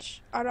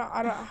advantage. I don't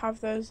have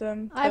those,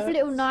 I have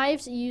little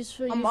knives that you use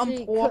for I'm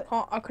poor.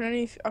 I can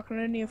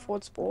only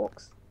afford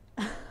sporks.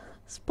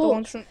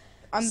 Sporks.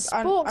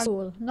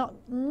 Sporks. Not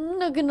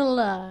gonna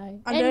lie.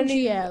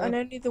 And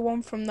only the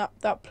one from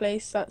that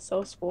place that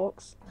sells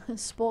sporks.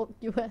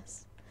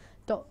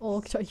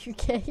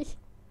 Sportus.org.uk.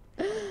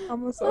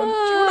 Amazon.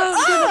 I'm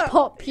gonna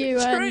pop you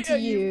and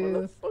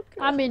you.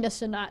 I'm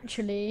innocent,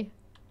 actually.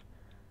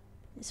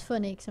 It's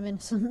funny because I'm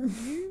innocent.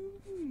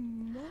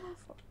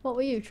 What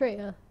were you,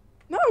 traitor?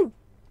 No.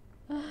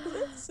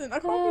 Innocent. I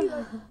can't be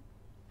like...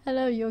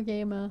 Hello, your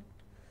gamer.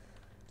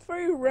 It's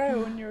very rare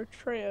when you're a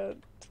traitor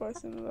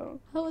twice in a row.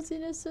 I was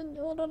innocent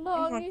all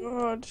along. Oh my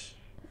god.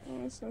 I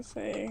was gonna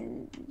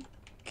say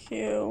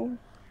kill.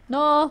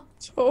 No.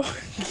 Go.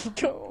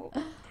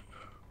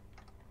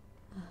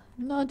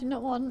 No, I do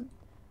not want.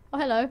 Oh,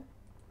 hello.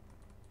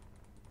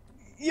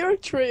 You're a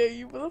traitor,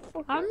 you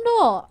motherfucker. I'm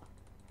not.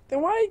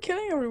 Then why are you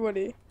killing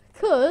everybody?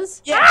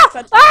 Because. Yes,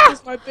 that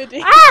was my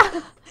bidding.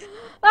 Ah!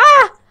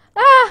 Ah!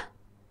 Ah!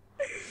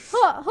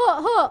 Hot,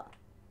 hot, hot.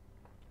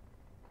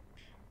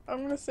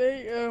 I'm gonna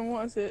say,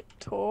 what is it?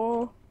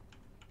 Cole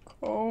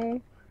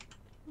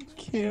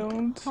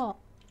killed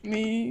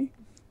me.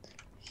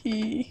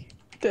 He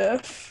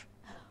deaf.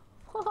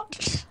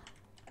 What?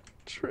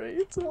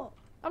 Traitor. What?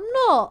 I'm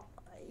not.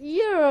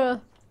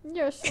 You're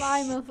a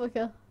slime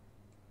motherfucker.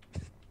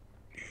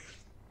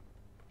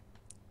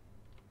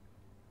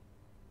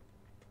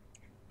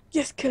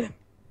 Yes, kill him.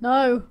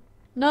 No.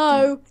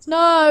 No.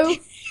 No.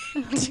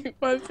 Do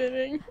my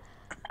bidding.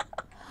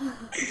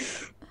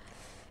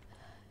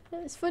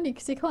 It's funny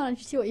because you can't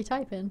actually see what you're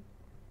typing.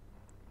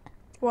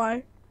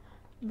 Why?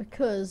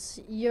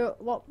 Because you're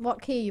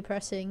what key are you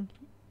pressing?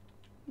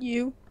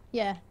 You.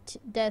 Yeah,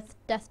 dead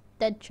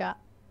chat.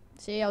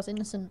 See, I was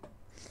innocent.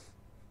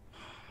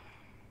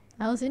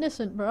 I was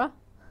innocent, bruh.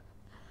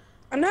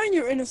 I know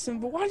you're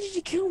innocent, but why did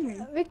you kill me?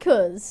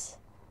 Because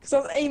I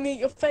was aiming at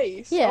your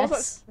face. Yes. I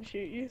was like,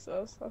 shoot you, so I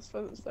was supposed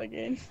to start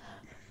again.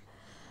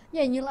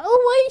 Yeah, and you're like, oh,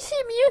 why you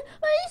see me?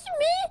 Why you see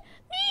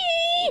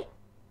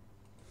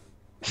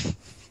me?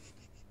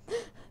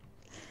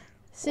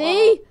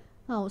 See?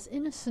 Wow. I was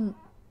innocent.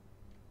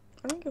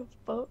 I don't give a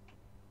fuck.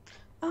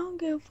 I don't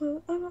give a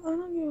fuck. I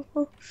don't give a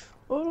fuck.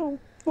 I don't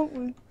fuck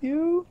with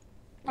you.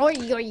 Oi,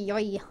 oi,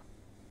 oi.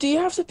 Do you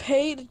have to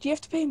pay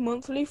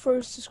monthly for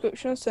a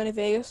subscription on Sony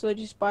Vegas, or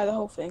do you just buy the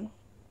whole thing?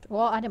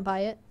 What? I didn't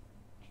buy it.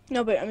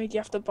 No, but I mean, do you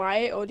have to buy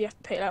it, or do you have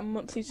to pay like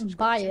monthly subscription?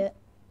 Buy it.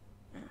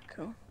 Yeah,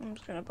 cool. I'm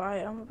just gonna buy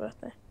it on my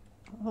birthday.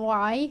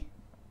 Why?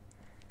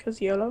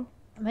 Cause YOLO.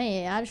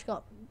 Me, I just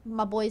got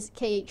my boys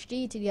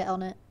KHD to get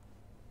on it.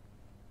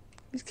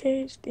 Who's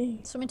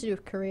KHD? Something to do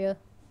with Korea.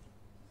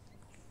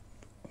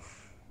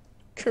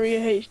 Korea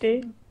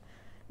HD?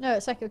 No,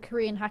 it's like a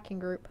Korean hacking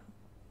group.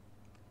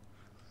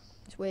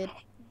 It's weird.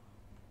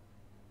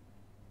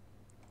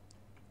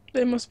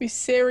 They must be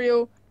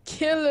serial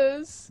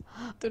killers.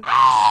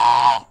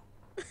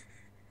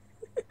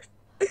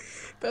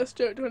 Best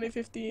joke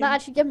 2015. That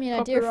actually gave me an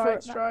idea for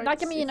That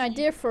gave me an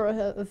idea for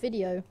a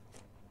video.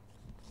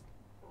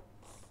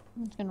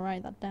 I'm just gonna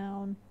write that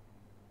down.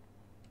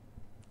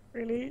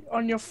 Really?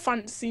 On your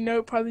fancy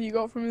notepad that you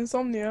got from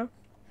Insomnia?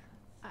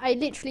 I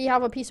literally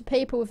have a piece of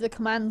paper with the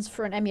commands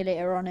for an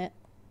emulator on it.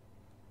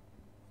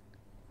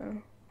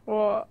 Oh.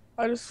 Well,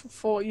 I just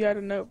thought you had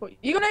a notebook.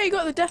 You know you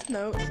got the death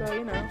note, so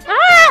you know.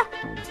 Ah!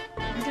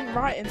 You didn't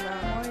write in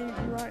that. Why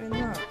are you writing in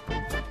that?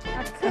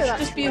 I could That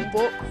should just be a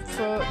book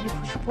for you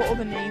should put all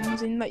the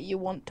names in that you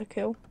want to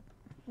kill.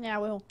 Yeah, I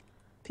will.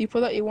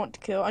 People that you want to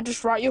kill, and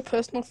just write your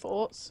personal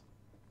thoughts.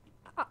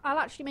 I'll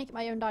actually make it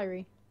my own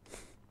diary.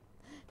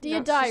 Dear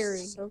That's diary.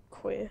 just so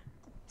queer.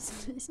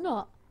 It's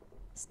not.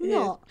 It's It is.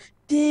 not.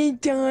 Dear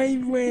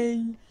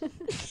diary.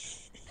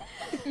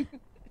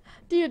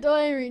 Dear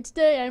diary,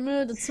 today I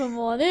murdered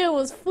someone. It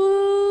was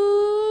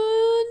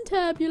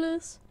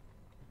fun-tabulous.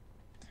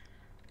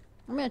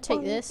 I'm gonna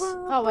take this.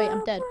 Oh wait,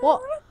 I'm dead.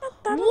 What?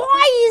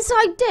 Why is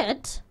I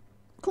dead?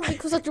 Could be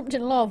because I jumped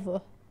in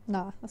lava.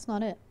 Nah, that's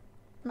not it.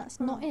 That's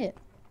not it.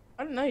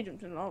 I didn't know you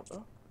jumped in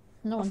lava.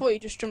 No I one. thought you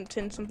just jumped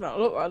in something that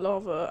looked like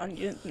lava and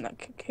you didn't think that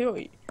could kill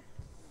you.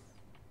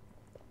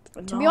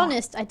 But To be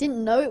honest, I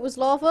didn't know it was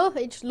lava.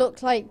 It just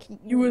looked like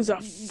you was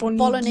a funny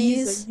Bolognese.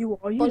 geezer. You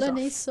are. You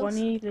Bolognese was a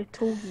funny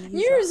little geezer.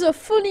 You's a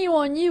funny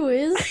one, you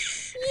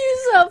is.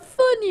 You's a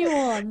funny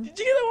one. Did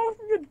you get that one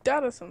from your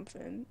dad or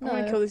something? I'm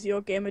gonna No. kill this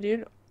your gamer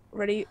dude.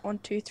 Ready? 1,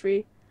 2,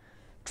 3.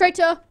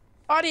 Traitor.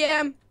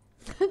 RDM.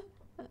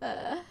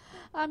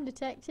 I'm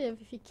detective.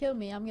 If you kill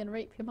me, I'm gonna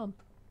rape your mum.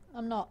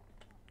 I'm not.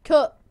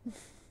 Cut.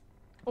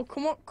 Well,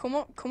 come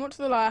up to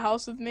the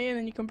lighthouse with me, and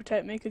then you can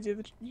protect me because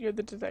you're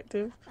the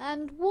detective.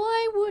 And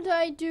why would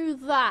I do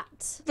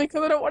that?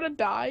 Because I don't want to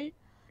die.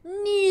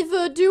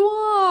 Neither do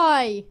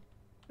I.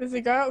 There's a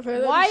guy up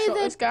here that Why just shot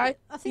are this guy.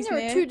 I think He's there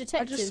are near. two I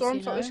detectives. just saw him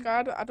you shot know? this guy.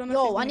 I don't know. Yo,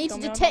 if he's I gonna need to kill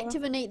me or not.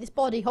 detective-inate this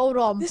body. Hold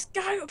on. This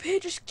guy up here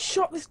just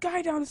shot this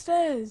guy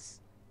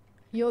downstairs.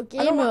 Your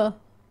gamer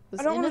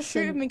was I don't want to shoot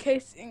innocent. him in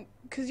case,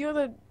 because you're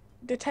the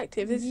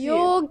detective. This is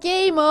Your you.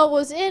 gamer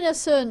was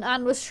innocent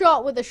and was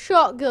shot with a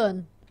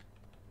shotgun.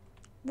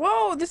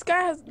 Whoa! This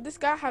guy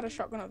had a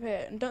shotgun up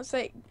here, and don't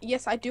say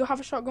yes. I do have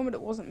a shotgun, but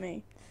it wasn't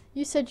me.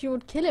 You said you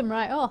would kill him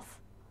right off.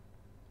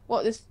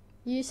 What this?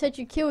 You said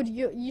you killed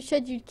you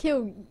said you'd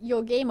kill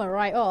your gamer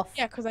right off.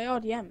 Yeah, because I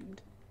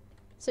RDM'd.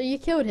 So you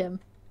killed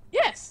him.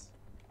 Yes.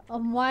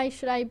 And why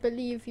should I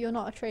believe you're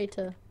not a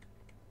traitor?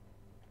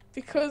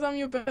 Because I'm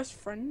your best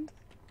friend.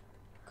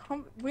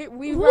 We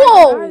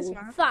Whoa! guys,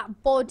 man.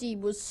 That body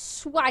was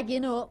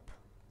swagging up.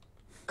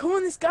 Come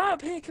on, this guy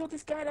up here killed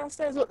this guy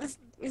downstairs. Look, is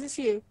this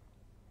you?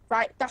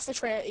 Right, that's the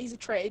traitor. He's a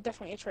traitor.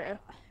 Definitely a traitor.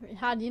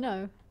 How do you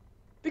know?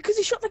 Because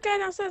he shot the guy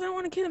downstairs. I don't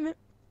want to kill him.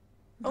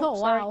 Oh,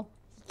 sorry. wow.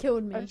 He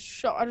killed me. I just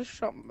shot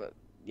him, but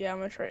yeah,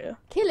 I'm a traitor.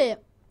 Kill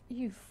it.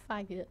 You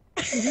faggot.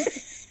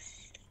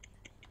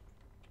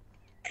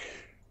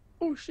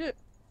 Oh shit.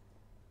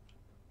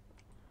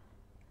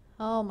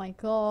 Oh my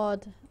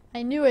god.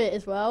 I knew it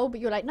as well,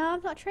 but you're like, no,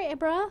 I'm not a traitor,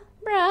 bruh.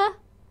 Bruh.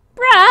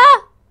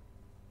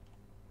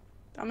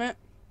 Damn it.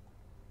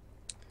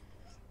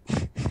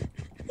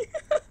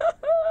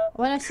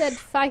 When I said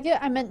faggot,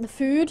 I meant the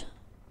food,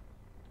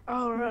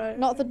 Oh right.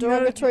 not the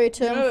derogatory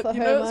term for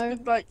homo.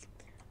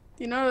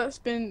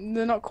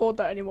 They're not called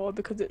that anymore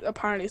because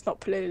apparently it's not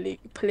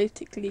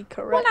politically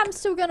correct. Well, I'm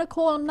still gonna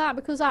call them that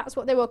because that's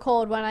what they were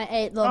called when I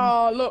ate them.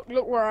 Oh look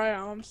where I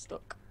am. I'm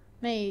stuck.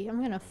 Me,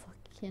 I'm gonna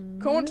fucking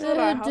Come on to the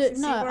lighthouse and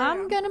see No, where I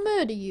I'm am. gonna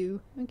murder you,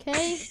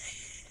 okay?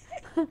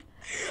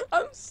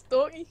 I'm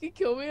stuck. You can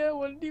kill me. I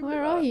want to.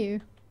 Where are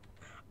you?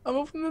 I'm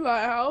up in the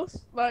lighthouse,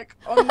 like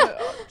on the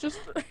just.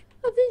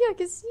 I think I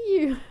can see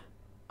you.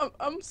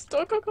 I'm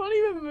stuck. I can't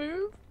even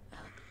move.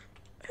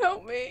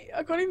 Help me!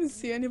 I can't even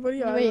see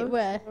anybody. Wait,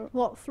 where?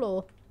 What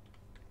floor?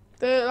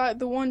 The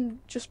one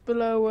just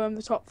below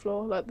the top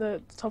floor, like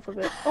the top of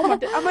it. Oh my!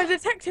 I'm a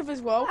detective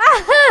as well.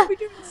 We're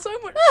doing so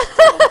much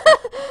stuff.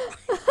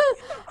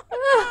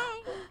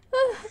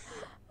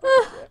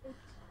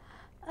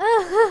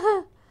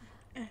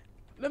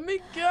 Let me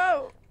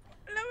go.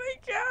 Let me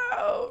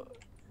go.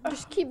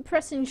 Just keep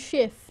pressing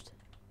shift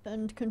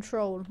and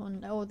control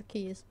on all the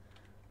keys.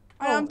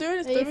 I'm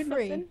doing Are you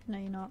free? nothing. No,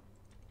 you're not.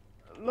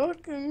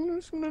 Look, I'm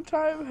just gonna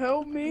try to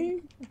help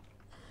me.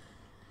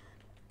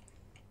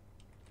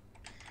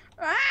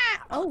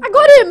 Oh, I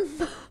got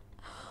him!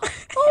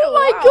 Oh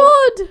my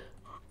god!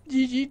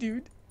 GG,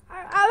 dude.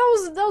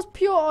 That was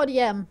pure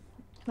RDM.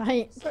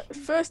 Right.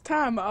 First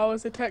time I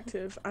was a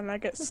detective and I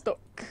get stuck.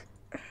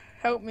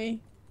 Help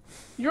me.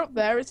 You're up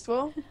there as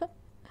well.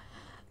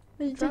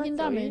 Were you taking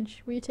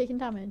damage? Were you taking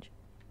damage?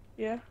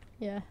 Yeah.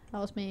 Yeah, that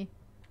was me.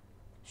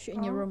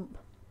 Shooting your rump.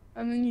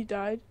 And then you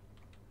died.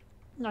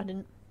 No, I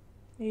didn't.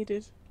 Yeah, you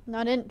did. No,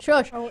 I didn't.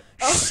 Shush. Oh.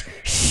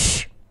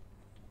 Shh.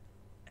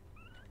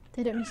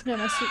 They don't need to know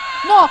my secret.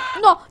 No!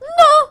 No!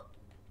 No!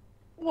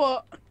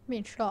 What?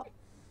 Being shot.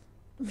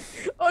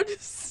 I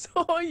just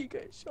saw you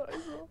get shot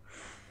as well.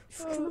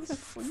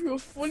 Oh, you're a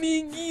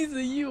funny geezer,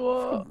 you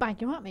are. Bang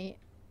you at me.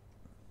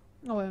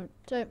 I won't.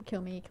 Don't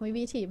kill me. Can we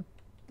be a team?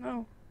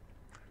 No.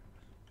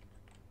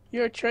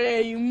 You're a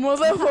traitor, you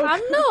motherfucker.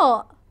 I'm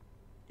not.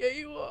 Yeah,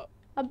 you are.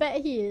 I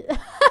bet he is.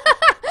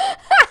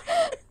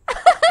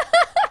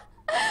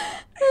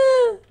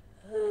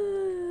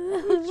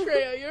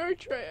 Traitor, you're a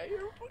traitor.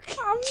 You're a fucking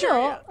I'm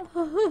traitor.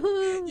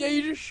 not. Yeah,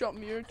 you just shot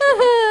me. You're a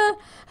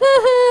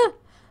traitor.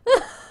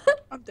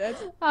 I'm dead.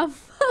 I'm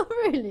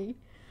really.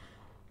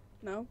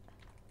 No.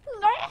 You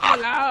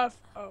laugh.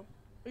 Oh. Are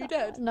you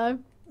dead? No,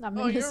 I'm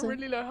Oh, innocent. you're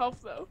really low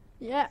health though.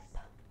 Yep.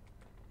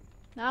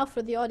 Now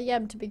for the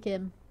RDM to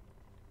begin.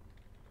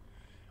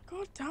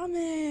 God damn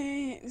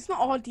it. It's not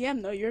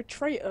RDM though, you're a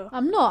traitor.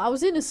 I'm not, I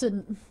was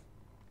innocent.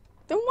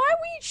 Then why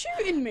were you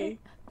shooting me?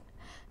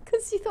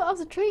 Because you thought I was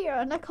a traitor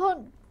and I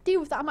can't deal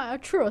with that amount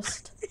of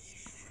trust.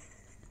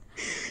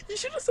 You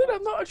should have said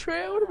I'm not a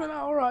traitor, I would have been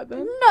alright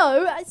then.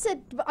 No, I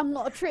said but I'm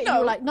not a traitor. No, You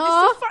were like, it's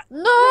no,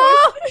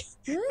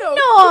 the no, No.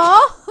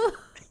 no.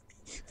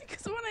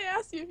 Because when I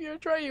asked you if you're a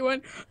traitor, you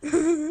went,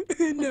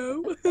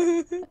 no.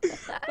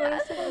 I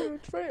said I'm a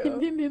traitor.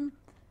 Him.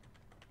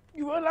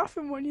 You were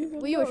laughing when you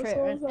said Were you a no, traitor?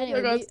 so I was like,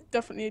 Anyway, that guy's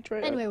definitely a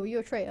traitor. Anyway, were you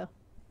a traitor?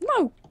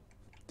 No.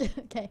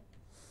 Okay.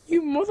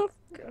 You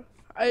motherfucker.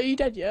 Are you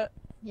dead yet?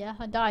 Yeah,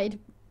 I died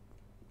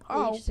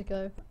How? ages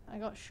ago. I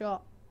got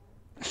shot.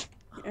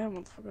 Yeah,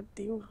 motherfucker,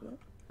 deal with it.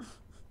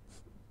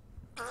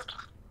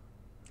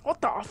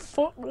 What the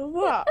fuck was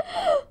that?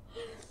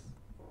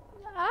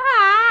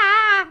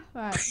 Ah!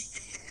 Right.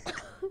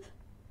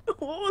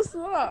 What was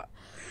that?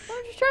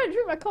 I'm just trying to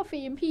drink my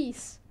coffee in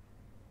peace.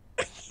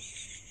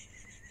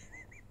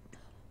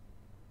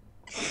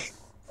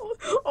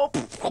 Oh.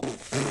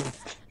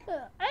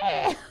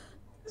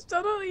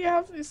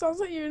 It sounds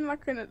like you're in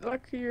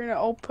you're in an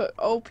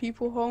old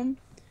people home,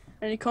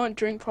 and you can't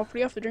drink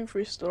properly. You have to drink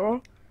through a straw.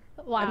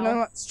 Wow. And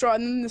then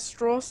and then the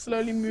straw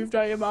slowly moved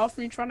out of your mouth,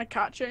 and you're trying to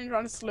catch it and you're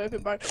trying to slurp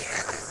it back.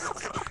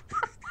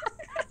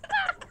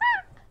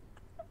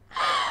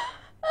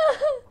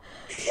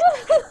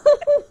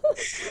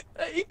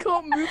 He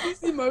can't move.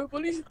 He's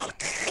immobile. He's.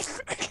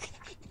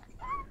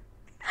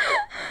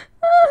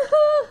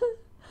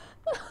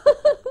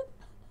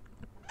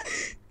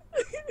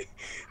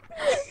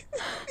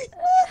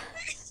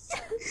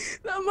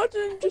 Now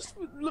imagine just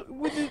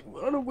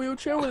on a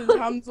wheelchair with his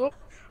hands up,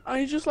 and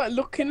he's just like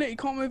looking at. He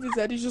can't move his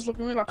head. He's just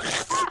looking at me like. I'm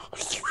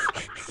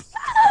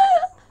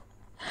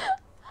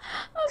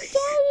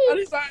dying. And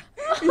he's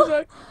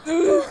like,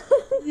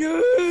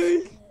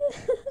 yay.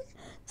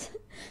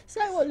 It's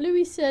like what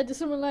Louis said to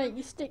someone like,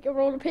 you stick a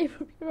roll of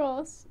paper up your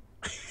ass.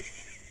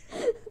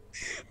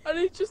 And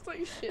he just like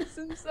shits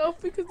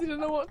himself because he don't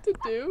know what to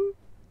do.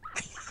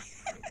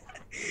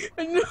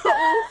 And no,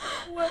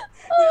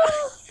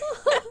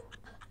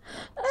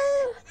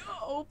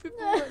 old people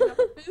like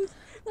that.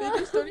 They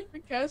just don't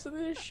even care, so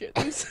they just shit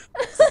themselves.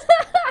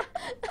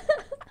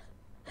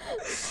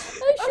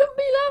 I shouldn't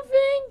be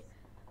laughing.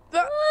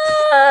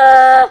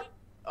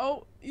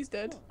 Oh, he's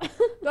dead.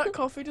 That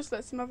coffee just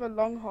lets him have a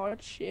long,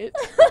 hard shit.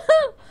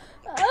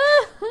 I'm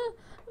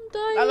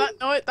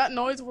dying. That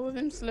noise wasn't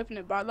him slipping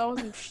it back. That was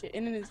him shitting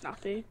in his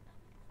nappy.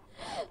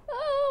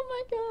 Oh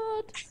my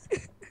god.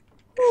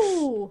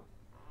 Ooh.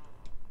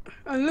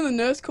 And then the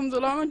nurse comes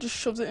along and just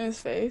shoves it in his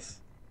face.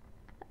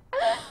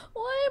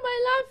 Why am I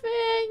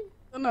laughing?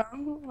 I don't know.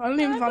 I don't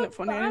even find it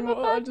funny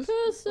anymore. I'm a bad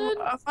person.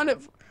 I find it.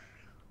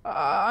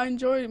 I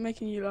enjoy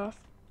making you laugh.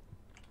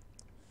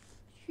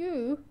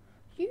 You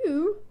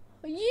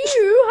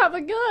have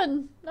a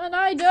gun, and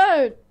I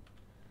don't.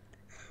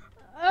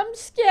 I'm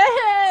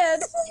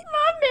scared.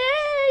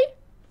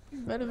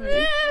 Mummy! Better than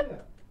me.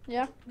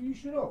 Yeah. Will you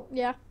shut up?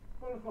 Yeah.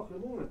 1 o'clock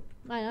in the morning.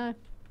 I know.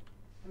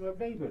 And we have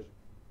neighbours.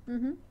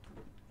 Mhm.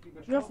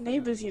 You have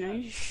neighbours, you know.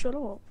 You just shut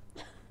up.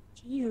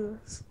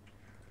 Jesus.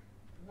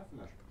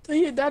 So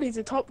your daddy's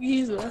a top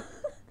geezer.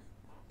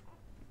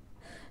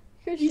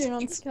 Christian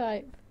on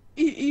Skype.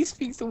 He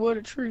speaks the word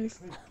of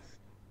truth.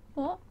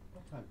 What?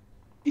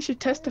 You should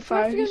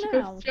testify. You You should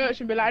now? go to church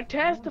and be like,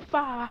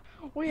 testify.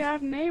 We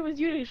have neighbors.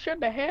 You need to shut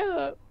the hell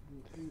up.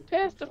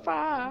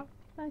 Testify.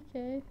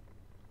 Okay.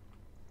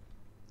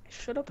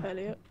 Shut up,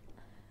 Elliot.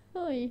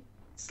 Oi.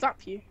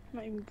 Slap you.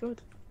 Not even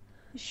good.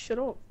 You shut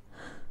up.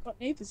 Got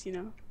neighbors, you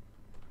know.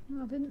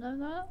 I didn't know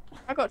that.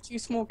 I got 2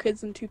 small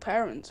kids and 2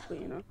 parents, but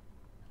you know.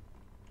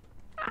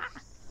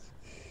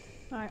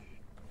 Right.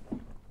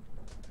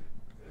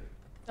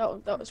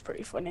 That was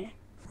pretty funny.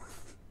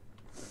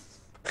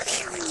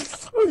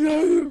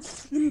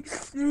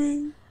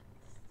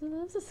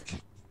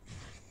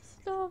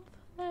 Stop.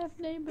 I have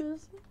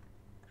neighbors.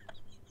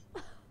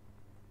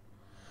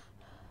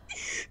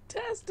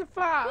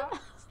 Testify.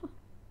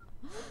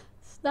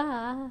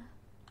 Stop.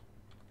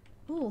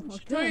 Ooh,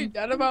 Should tell your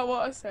dad about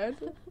what I said.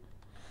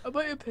 I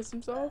bet he'll piss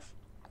himself.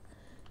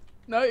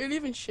 No, he'll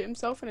even shit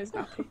himself in his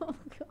nappy. Oh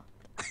god.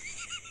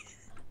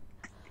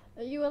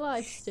 Are you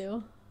alive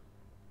still?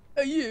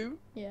 Are you?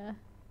 Yeah.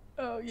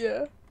 Oh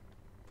yeah.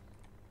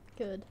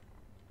 Good.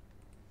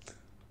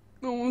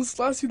 No one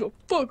slice you the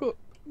fuck up.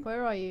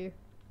 Where are you?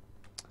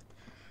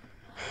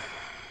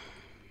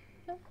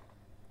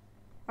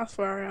 That's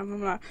where I am.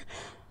 I'm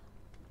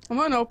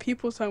at an old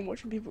people's home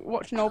watching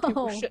old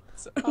people shit.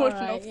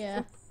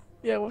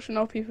 Watching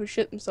old people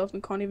shit themselves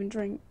and can't even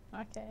drink.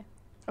 Okay.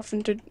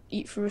 Having to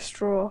eat through a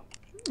straw.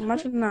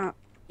 Imagine that.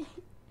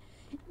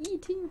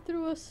 Eating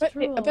through a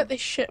straw. I bet they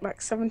shit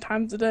like 7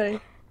 times a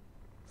day.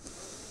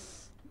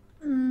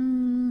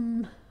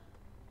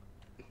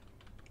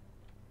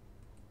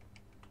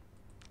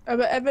 I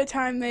bet every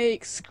time they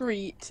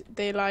excrete,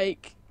 they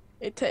like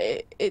it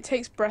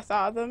takes breath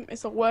out of them.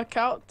 It's a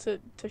workout to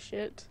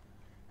shit.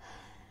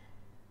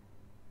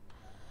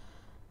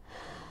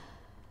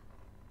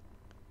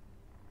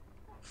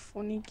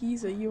 Funny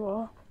geezer you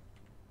are.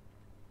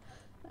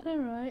 I know,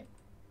 right?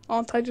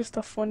 Aren't I just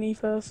a funny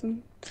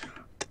person?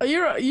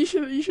 You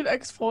should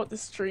export the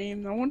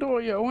stream. I wonder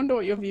what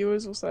your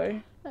viewers will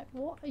say. Like,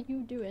 what are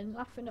you doing,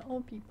 laughing at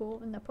old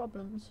people and their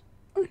problems?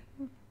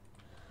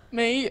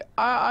 Me,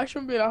 I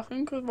shouldn't be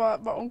laughing because my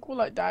uncle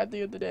like died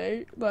the other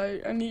day,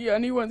 like, and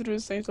he went through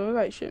the same stuff,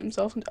 like shit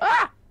himself and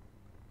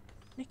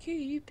Nico,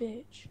 you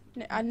bitch.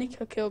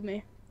 Nico killed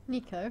me.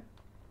 Nico?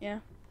 Yeah.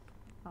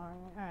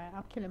 Alright,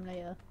 I'll kill him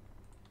later.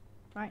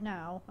 Right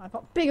now, I've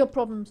got bigger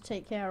problems to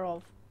take care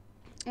of.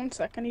 1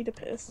 sec, I need a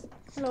piss.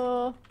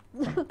 Hello.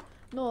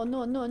 No,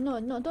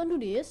 don't do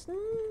this.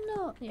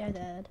 No. Yeah,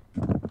 Dad.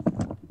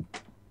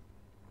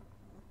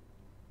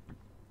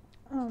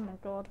 Oh my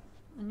god.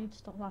 I need to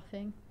stop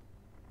laughing.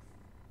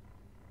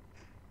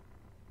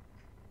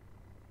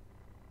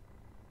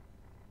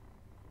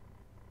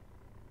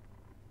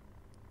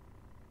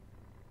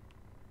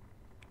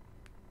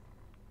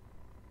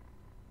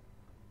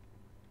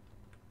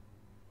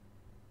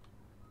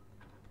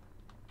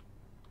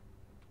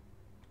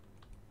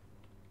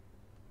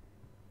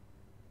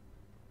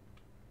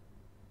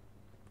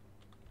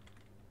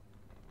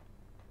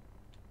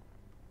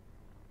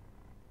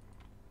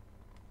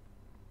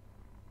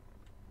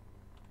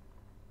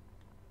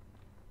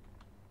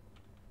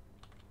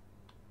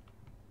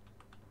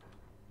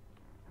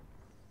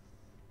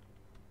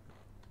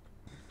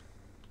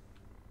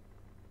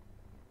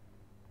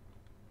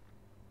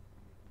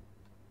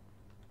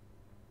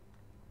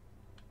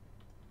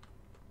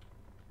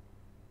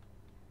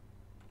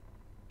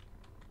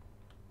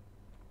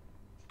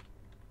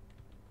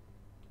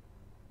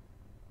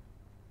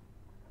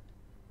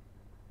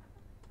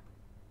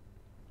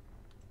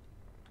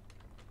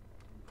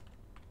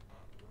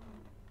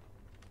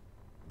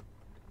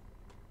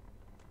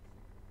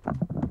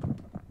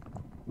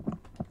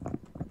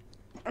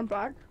 I'm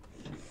back.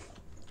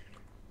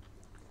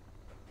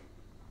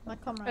 My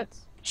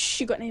comrades.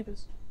 Shh, you got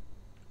neighbours.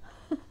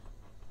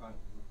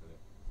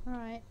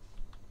 Alright.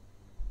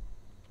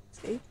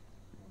 See?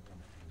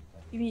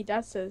 Even your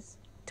dad says,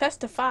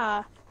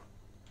 testify.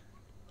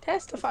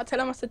 Testify. Tell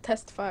him I said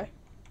testify.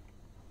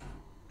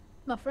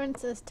 My friend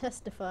says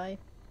testify.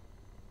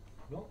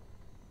 What?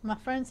 My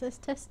friend says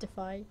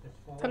testify.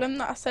 Tell him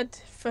that I said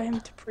for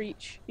him to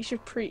preach. He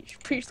should preach.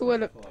 Preach the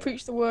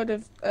word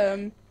of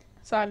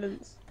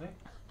silence.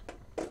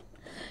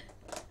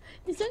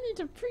 He said you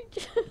to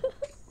preach.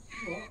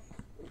 What?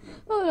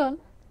 Hold on.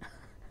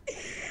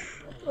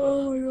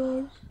 Oh my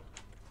gosh.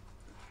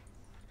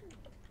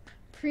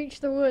 Preach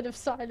the word of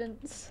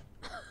silence.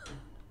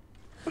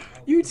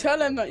 You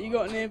tell him that you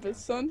got neighbours,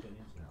 son.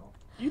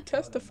 You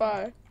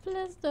testify.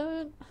 Please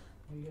don't.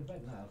 Well, you're in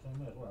bed now, so I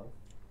may as well.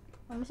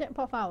 I'm sitting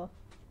for half hour.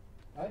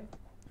 Eh?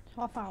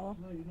 Half hour.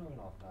 No, you're not in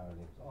half an hour,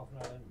 Alex. Half an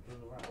hour then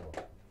during the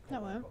hour. No, I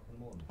won't. 8 o'clock in the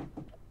morning.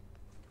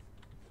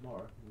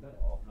 Tomorrow, you're in bed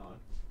at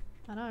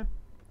 9:30. I know.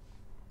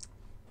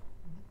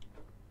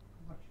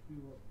 Much do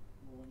what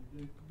more when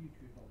you do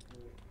YouTube not do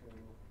it for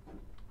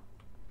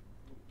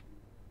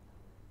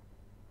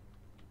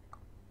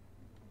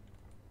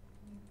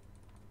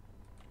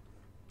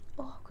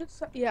Oh, What's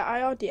that? Yeah,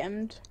 I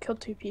RDM'd. Killed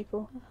 2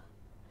 people.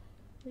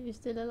 Are you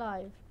still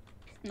alive?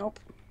 Nope.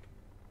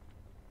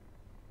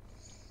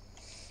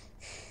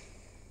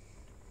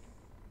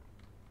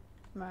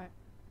 Right.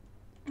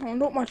 I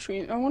wonder what my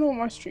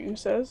stream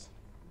says.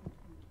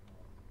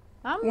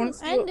 I'm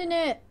ending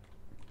it.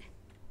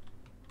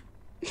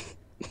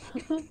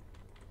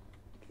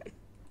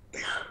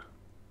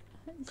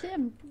 It's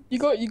him. You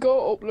got to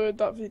upload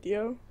that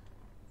video.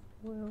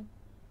 Will.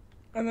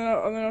 And then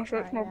I'll show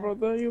it to my yeah.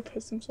 brother. He'll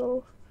piss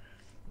himself.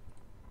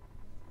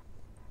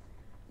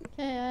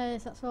 Okay,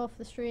 guys, that's all for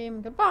the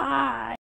stream. Goodbye.